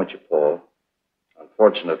disappoint you, Paul.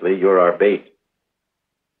 Unfortunately, you're our bait.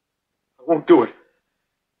 I won't do it.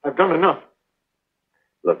 I've done enough.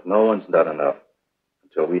 Look, no one's done enough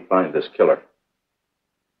until we find this killer.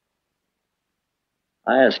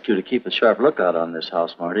 I asked you to keep a sharp lookout on this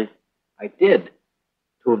house, Marty. I did.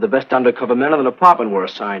 Two of the best undercover men in the department were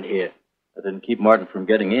assigned here. That didn't keep Martin from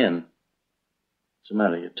getting in. What's the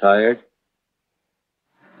matter? You tired?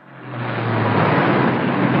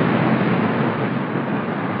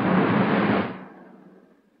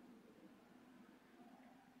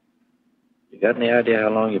 You got any idea how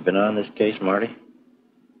long you've been on this case, Marty?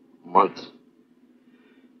 Months.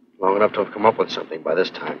 Long enough to have come up with something by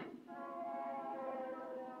this time.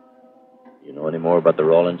 You know any more about the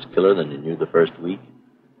Rawlins killer than you knew the first week?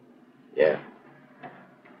 Yeah.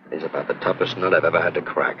 He's about the toughest nut I've ever had to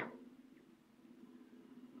crack.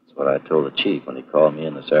 That's what I told the chief when he called me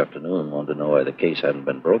in this afternoon and wanted to know why the case hadn't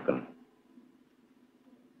been broken.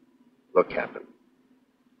 Look, Captain.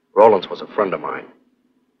 Rawlins was a friend of mine.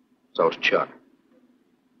 So's Chuck.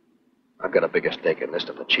 I've got a bigger stake in this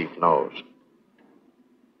than the chief knows.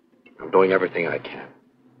 I'm doing everything I can.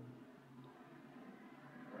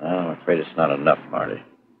 Well, I'm afraid it's not enough, Marty.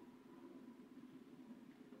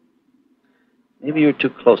 Maybe you're too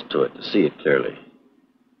close to it to see it clearly.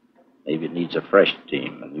 Maybe it needs a fresh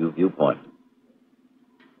team, a new viewpoint.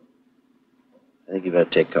 I think you better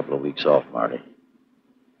take a couple of weeks off, Marty.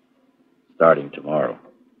 Starting tomorrow.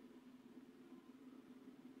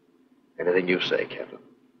 Anything you say, Captain.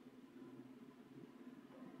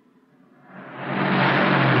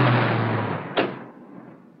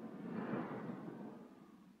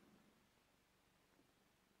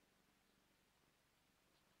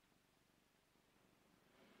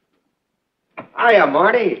 Hiya,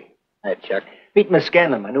 Marty. Hi, Chuck. Meet Miss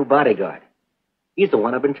Scanlon, my new bodyguard. He's the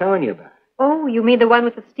one I've been telling you about. Oh, you mean the one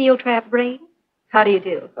with the steel trap brain? How do you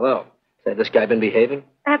do? Hello. Say, this guy been behaving?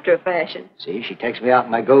 After a fashion. See, she takes me out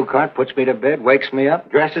in my go-kart, puts me to bed, wakes me up,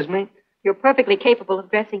 dresses me. You're perfectly capable of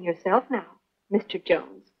dressing yourself now, Mr.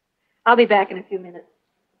 Jones. I'll be back in a few minutes.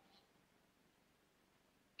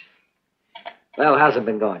 Well, how's it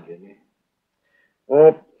been going, Junior?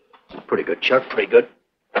 Oh, pretty good, Chuck, pretty good.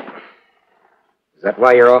 Is that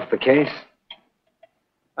why you're off the case?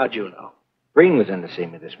 How'd you know? Breen was in to see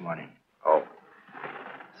me this morning. Oh.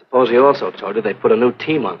 Suppose he also told you they put a new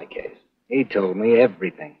team on the case. He told me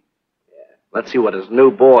everything. Yeah. Let's see what his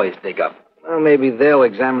new boys dig up. Well, maybe they'll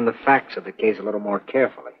examine the facts of the case a little more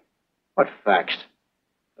carefully. What facts?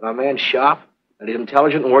 That our man's sharp, that he's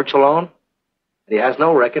intelligent and works alone, that he has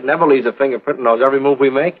no record, never leaves a fingerprint and knows every move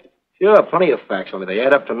we make? Sure, plenty of facts, only they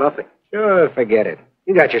add up to nothing. Sure, forget it.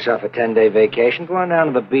 You got yourself a 10-day vacation. Go on down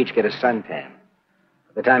to the beach, get a suntan.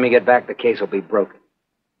 By the time you get back, the case will be broken.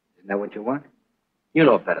 Isn't that what you want? You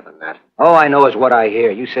know better than that. All I know is what I hear.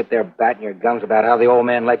 You sit there batting your gums about how the old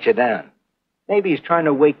man let you down. Maybe he's trying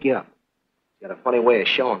to wake you up. He's got a funny way of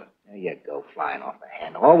showing it. There you go, flying off the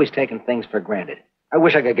handle. Always taking things for granted. I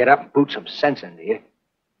wish I could get up and boot some sense into you.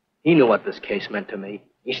 He knew what this case meant to me.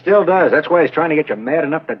 He still does. That's why he's trying to get you mad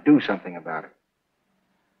enough to do something about it.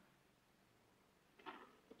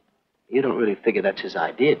 You don't really figure that's his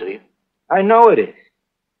idea, do you? I know it is.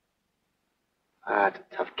 Ah, it's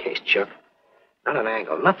a tough case, Chuck. Not an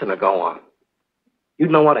angle, nothing to go on.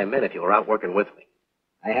 You'd know what I meant if you were out working with me.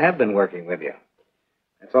 I have been working with you.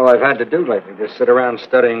 That's all I've had to do lately, just sit around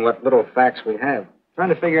studying what little facts we have, trying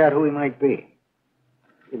to figure out who he might be.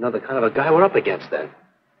 You know the kind of a guy we're up against, then.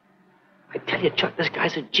 I tell you, Chuck, this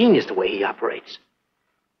guy's a genius the way he operates.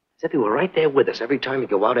 As if he were right there with us every time we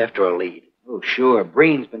go out after a lead. Oh, sure.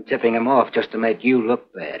 Breen's been tipping him off just to make you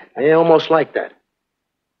look bad. Yeah, almost like that.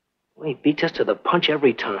 Well, he beats us to the punch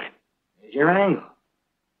every time. There's your angle.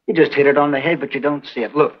 You just hit it on the head, but you don't see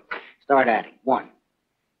it. Look, start adding. 1,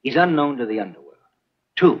 he's unknown to the underworld.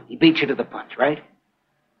 2, he beats you to the punch, right?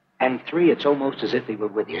 And 3, it's almost as if he were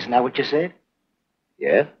with you. Isn't that what you said?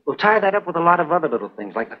 Yeah? Well, tie that up with a lot of other little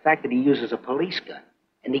things, like the fact that he uses a police gun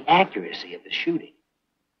and the accuracy of the shooting.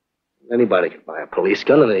 Anybody could buy a police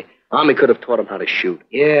gun, and the Army could have taught him how to shoot.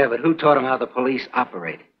 Yeah, but who taught him how the police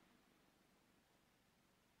operate?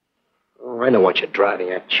 Oh, I know what you're driving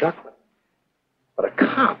at, Chuck. But a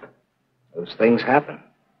cop. Those things happen.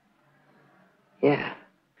 Yeah.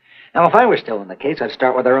 Now, if I were still in the case, I'd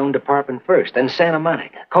start with our own department first, then Santa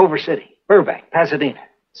Monica, Culver City, Burbank, Pasadena.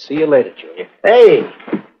 See you later, Junior. Hey!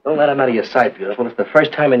 Don't let him out of your sight, beautiful. It's the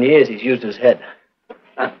first time in years he's used his head.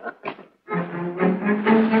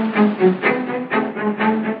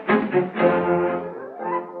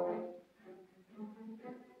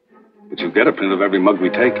 But you get a print of every mug we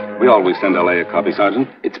take. We always send L.A. a copy, Sergeant.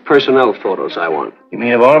 It's personnel photos I want. You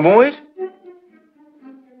mean of our boys?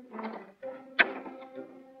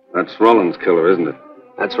 That's Roland's killer, isn't it?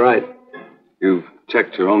 That's right. You've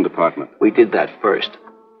checked your own department. We did that first.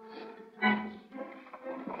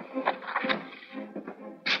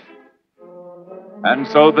 And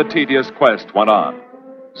so the tedious quest went on.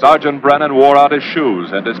 Sergeant Brennan wore out his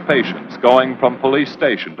shoes and his patience, going from police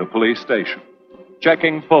station to police station,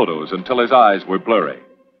 checking photos until his eyes were blurry.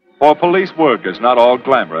 For police work is not all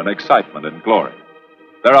glamour and excitement and glory.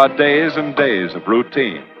 There are days and days of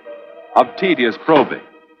routine, of tedious probing,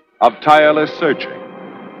 of tireless searching,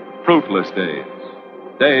 fruitless days,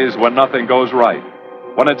 days when nothing goes right,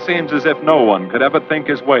 when it seems as if no one could ever think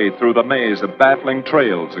his way through the maze of baffling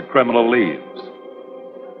trails of criminal leads.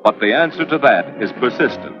 But the answer to that is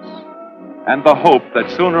persistence, and the hope that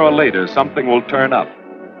sooner or later something will turn up,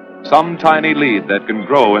 some tiny lead that can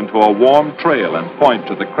grow into a warm trail and point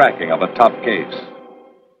to the cracking of a tough case.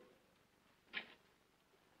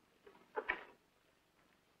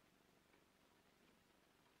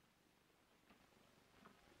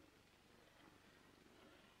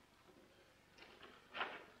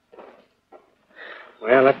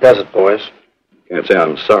 Well, that does it, boys. Can't say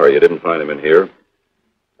I'm sorry you didn't find him in here.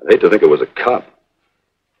 I'd hate to think it was a cop.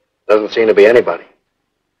 Doesn't seem to be anybody.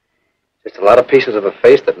 Just a lot of pieces of a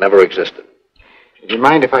face that never existed. Would you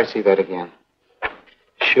mind if I see that again?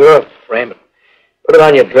 Sure, frame it. Put it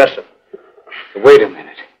on your dresser. Wait a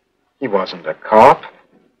minute. He wasn't a cop.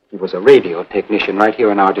 He was a radio technician right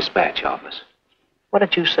here in our dispatch office. What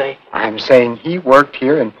did you say? I'm saying he worked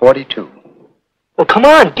here in 42. Well, come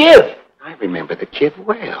on, give. I remember the kid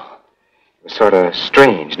well. He was sort of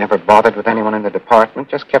strange, never bothered with anyone in the department,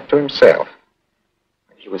 just kept to himself.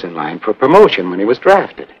 He was in line for promotion when he was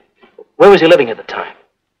drafted. Where was he living at the time?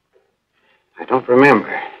 I don't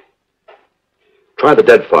remember. Try the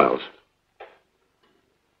dead files.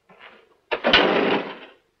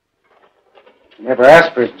 He never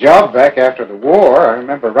asked for his job back after the war. I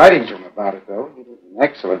remember writing to him about it, though. He was an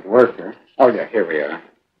excellent worker. Oh, yeah, here we are.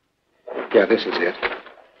 Yeah, this is it.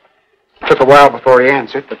 Took a while before he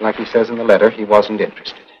answered, but like he says in the letter, he wasn't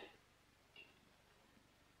interested.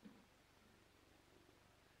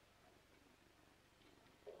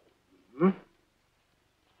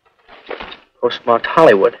 Postmarked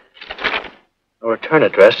Hollywood. No return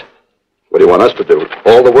address. What do you want us to do?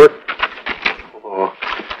 All the work? Oh,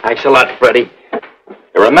 thanks a lot, Freddie.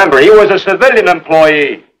 Remember, he was a civilian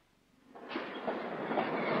employee.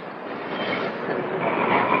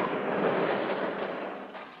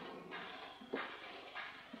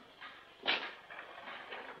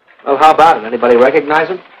 Well, how about it? Anybody recognize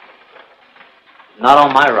him? Not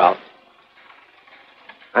on my route.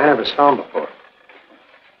 I never saw him before.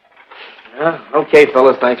 Yeah, okay,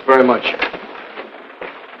 fellas. Thanks very much.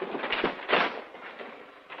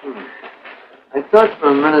 I thought for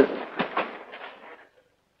a minute.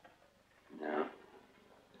 No.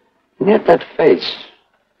 He had that face.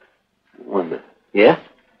 I wonder. Yeah?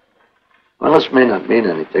 Well, this may not mean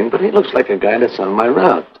anything, but he looks like a guy that's on my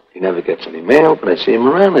route. He never gets any mail, but I see him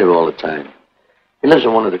around there all the time. He lives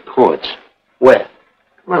in one of the courts. Where?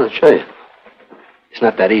 Come on, I'll show you. It's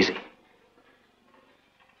not that easy.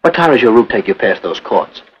 What time does your route take you past those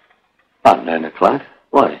courts? About 9 o'clock.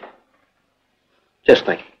 Why? Just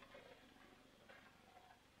thinking.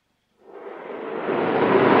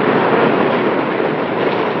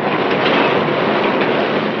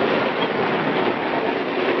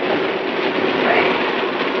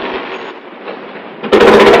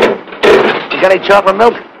 You got any chocolate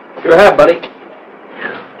milk? Sure have, buddy.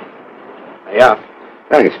 Yeah.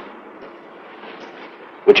 Thanks.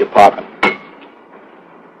 What's your parking?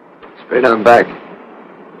 Straight on back.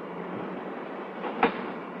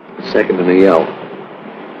 Second in the L.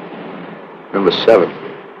 Number 7.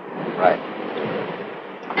 Right.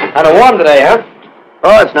 Kind of warm today, huh?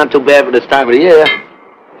 Oh, it's not too bad for this time of the year.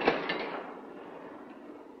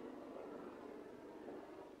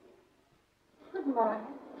 Good morning.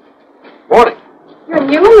 Morning. You're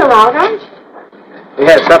new in the route, aren't you? We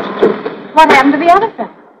had a substitute. What happened to the other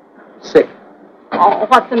fellow? Sick. Oh,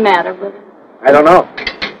 what's the matter with him? I don't know.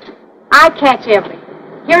 I catch everything.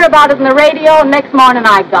 Hear about it on the radio, and next morning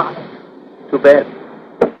I got it. Too bad.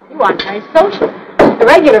 You aren't very social. The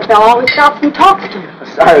regular fellow always stops and talks to you.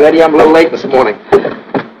 Sorry, Eddie, I'm a little late this morning.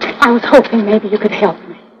 I was hoping maybe you could help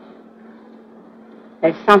me.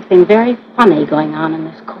 There's something very funny going on in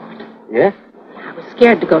this court. Yeah? I was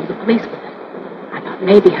scared to go to the police with it. I thought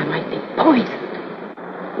maybe I might be poisoned.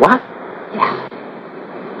 What? Yeah.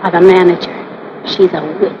 By the manager. She's a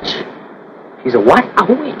witch. She's a what? A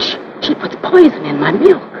witch. She puts poison in my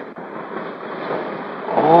milk.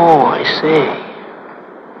 Oh, I see.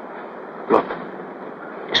 Look.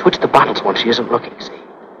 You switch the bottles when she isn't looking, see?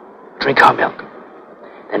 Drink our milk.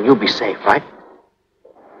 Then you'll be safe, right?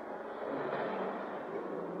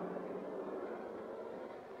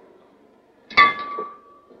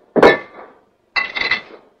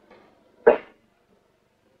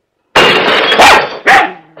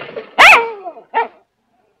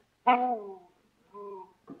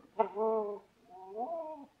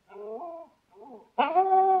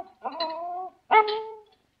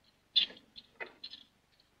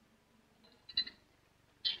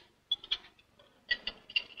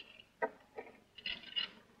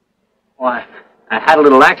 Why, I had a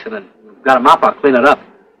little accident. Got a mop, I'll clean it up.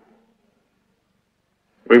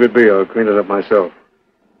 Leave it be. I'll clean it up myself.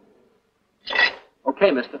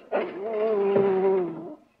 Okay, mister.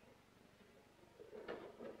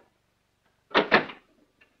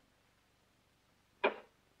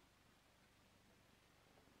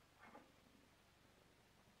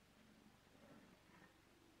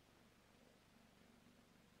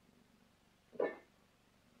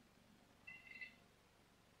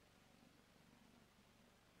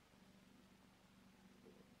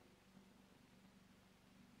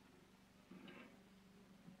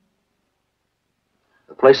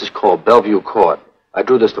 The place is called Bellevue Court. I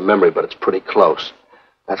drew this from memory, but it's pretty close.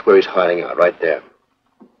 That's where he's hiding out, right there.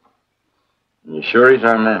 You sure he's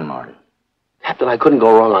our man, Marty? Captain, I couldn't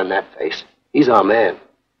go wrong on that face. He's our man.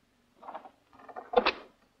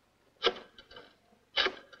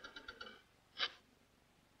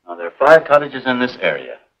 Now, there are 5 cottages in this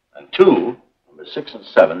area, and 2, number 6 and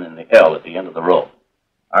 7, in the L at the end of the row.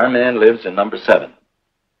 Our man lives in number 7.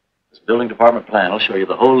 This building department plan will show you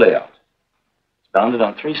the whole layout. It's bounded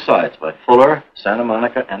on 3 sides by Fuller, Santa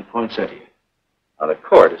Monica, and Poinsettia. Now, the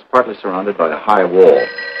court is partly surrounded by a high wall.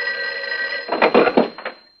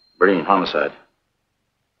 Breen, homicide.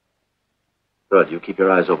 Good. You keep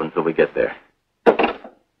your eyes open until we get there.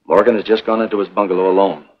 Morgan has just gone into his bungalow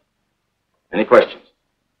alone. Any questions?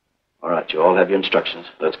 All right, you all have your instructions.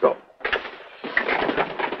 Let's go.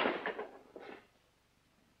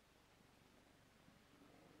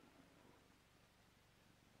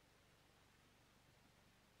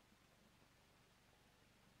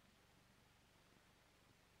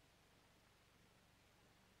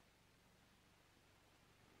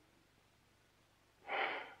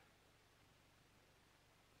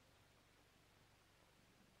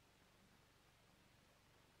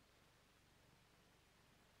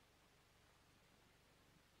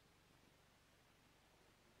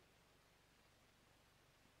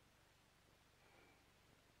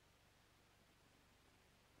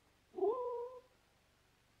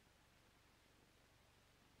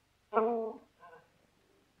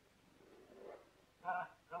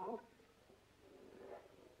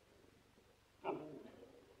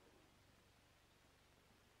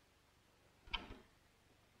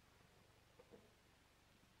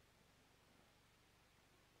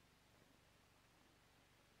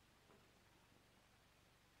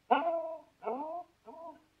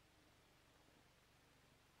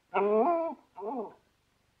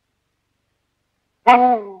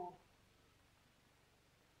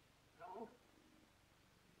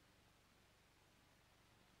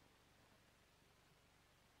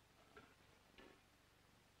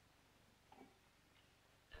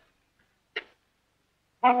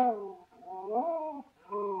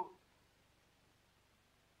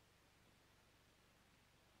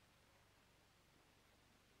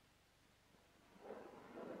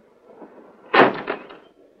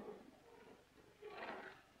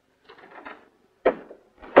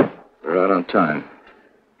 We're out on time.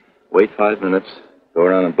 Wait 5 minutes. Go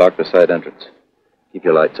around and block the side entrance. Keep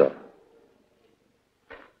your lights off.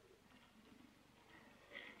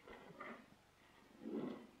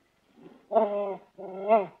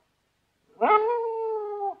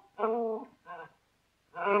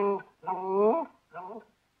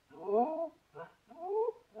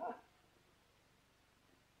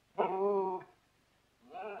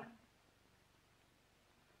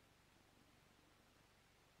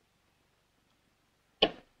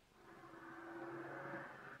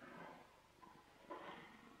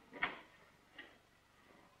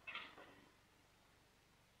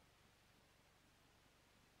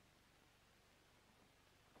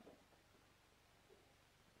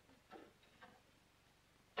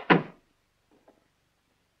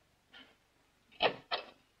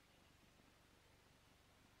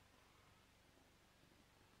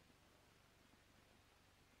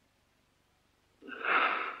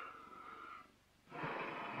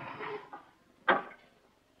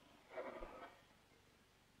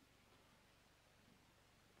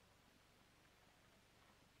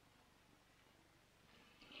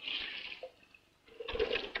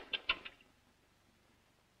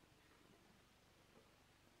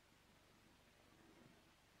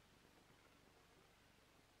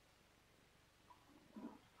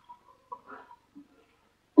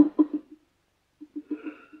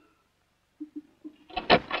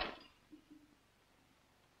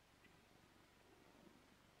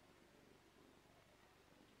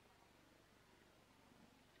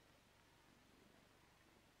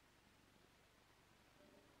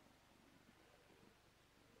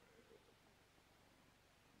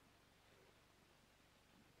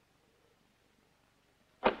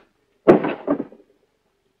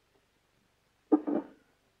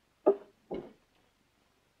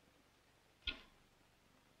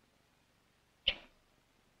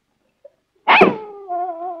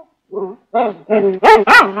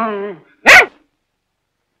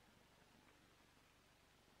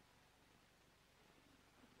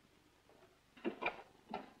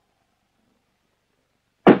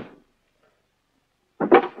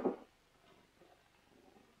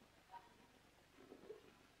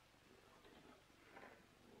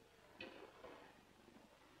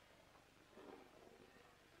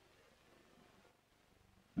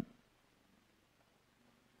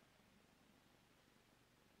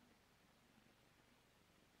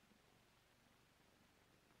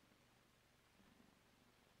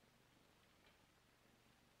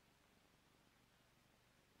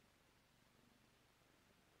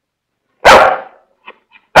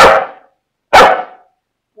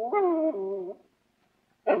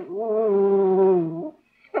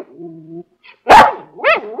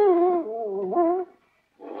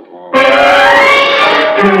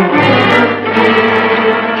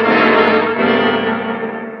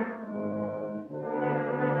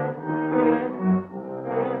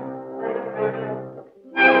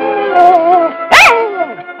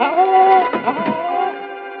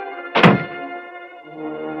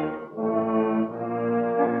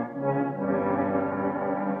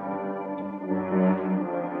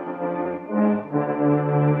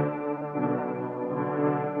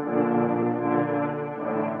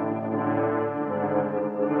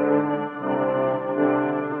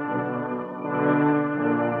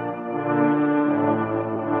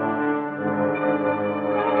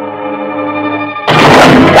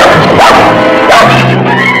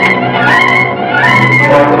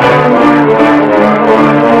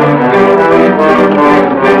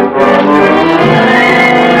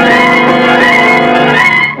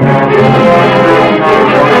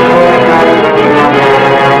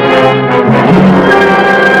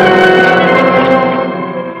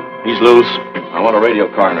 He's loose. I want a radio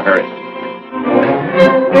car in a hurry.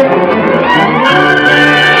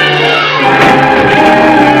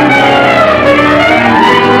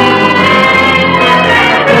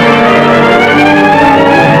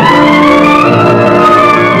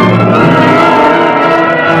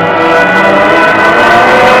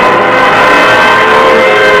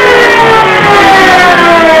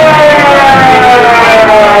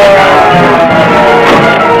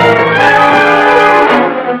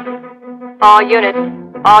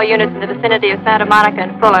 All units in the vicinity of Santa Monica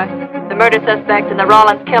and Fuller. The murder suspect in the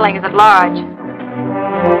Rawlins killing is at large.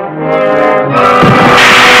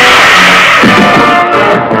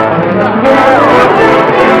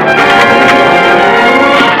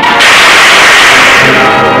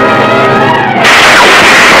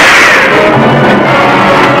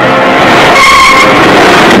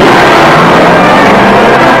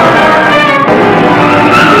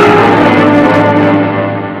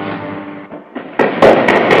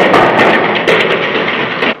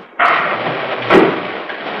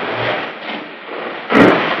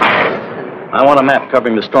 I want a map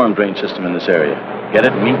covering the storm drain system in this area. Get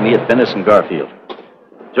it and meet me at Venice and Garfield.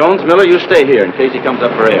 Jones, Miller, you stay here in case he comes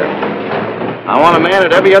up for air. I want a man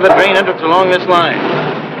at every other drain entrance along this line.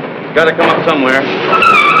 He's got to come up somewhere.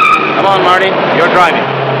 Come on, Marty. You're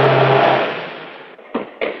driving.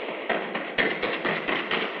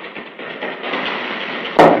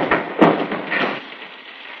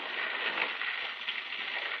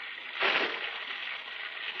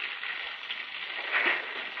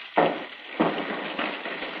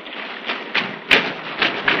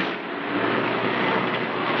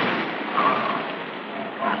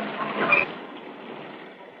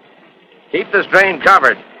 Keep this drain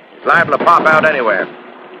covered. It's liable to pop out anywhere.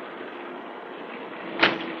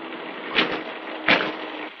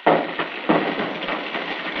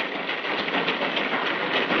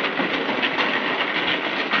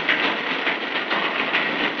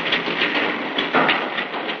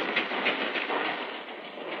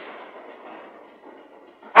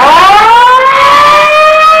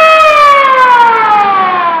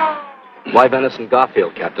 Why Venice and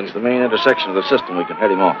Garfield, Captain? It's the main intersection of the system. We can head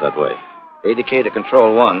him off that way. ADK to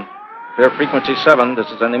Control 1. Clear frequency 7. This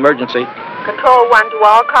is an emergency. Control 1 to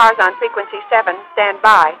all cars on frequency 7. Stand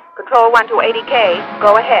by. Control 1 to 80K.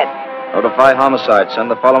 Go ahead. Notify homicide. Send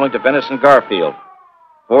the following to Venice and Garfield.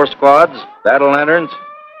 4 squads, battle lanterns,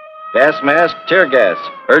 gas mask, tear gas.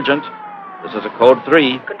 Urgent. This is a code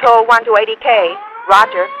 3. Control 1 to 80K.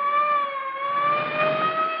 Roger.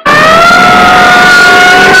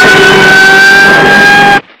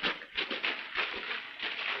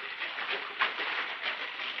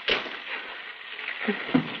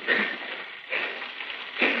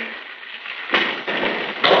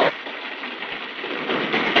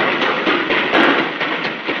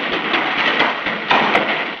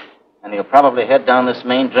 Probably head down this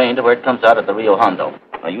main drain to where it comes out at the Rio Hondo.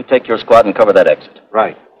 Now, you take your squad and cover that exit.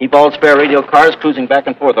 Right. Keep all spare radio cars cruising back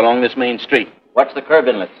and forth along this main street. Watch the curb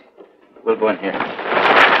inlets. We'll go in here.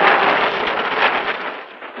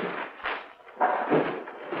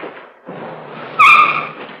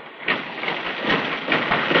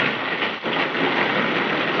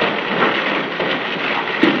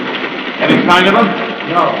 Any sign of him?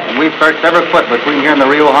 No. And we've searched every foot between here and the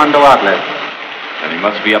Rio Hondo outlet. Then he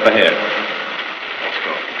must be up ahead.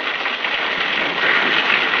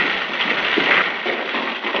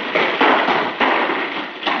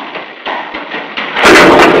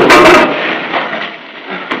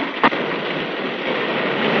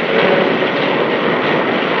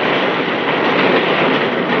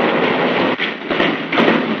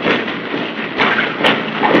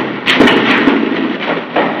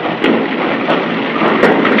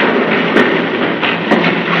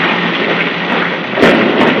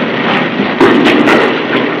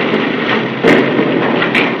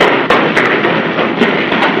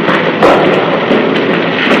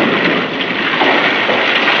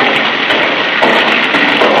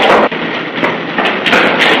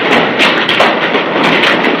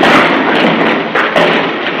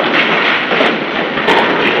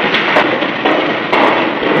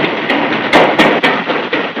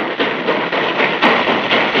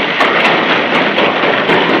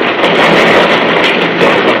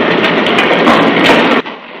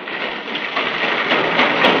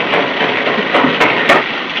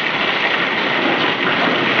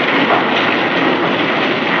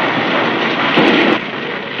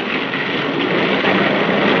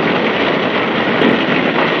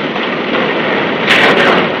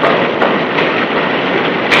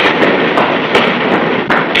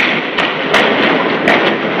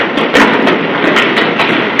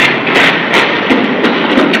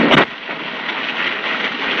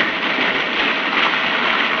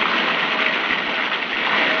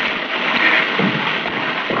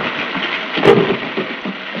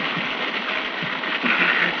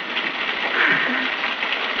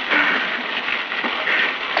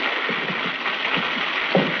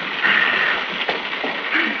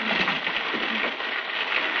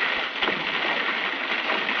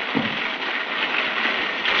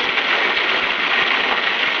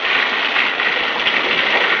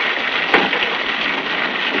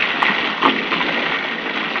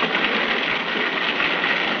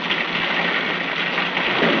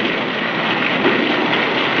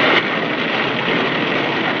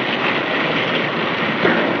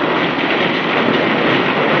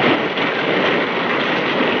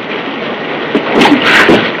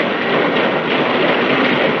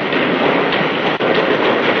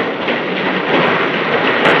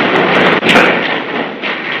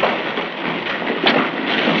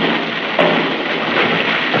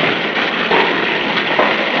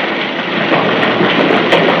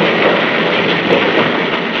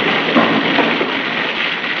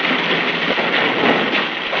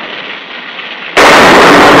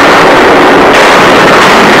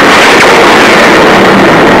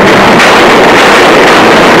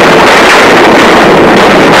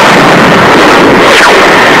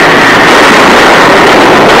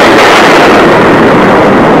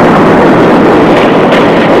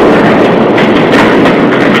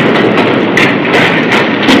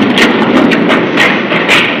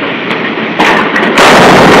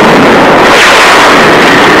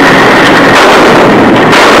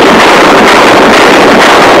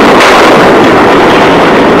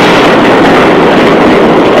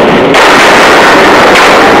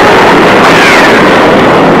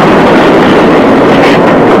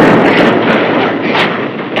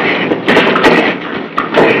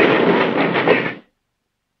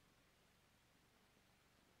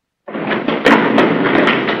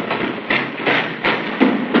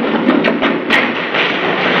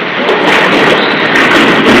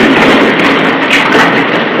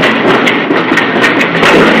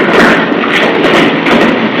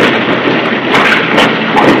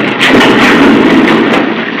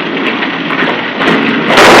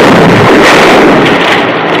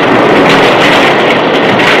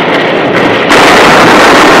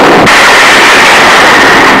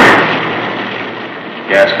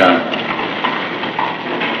 Gas gun.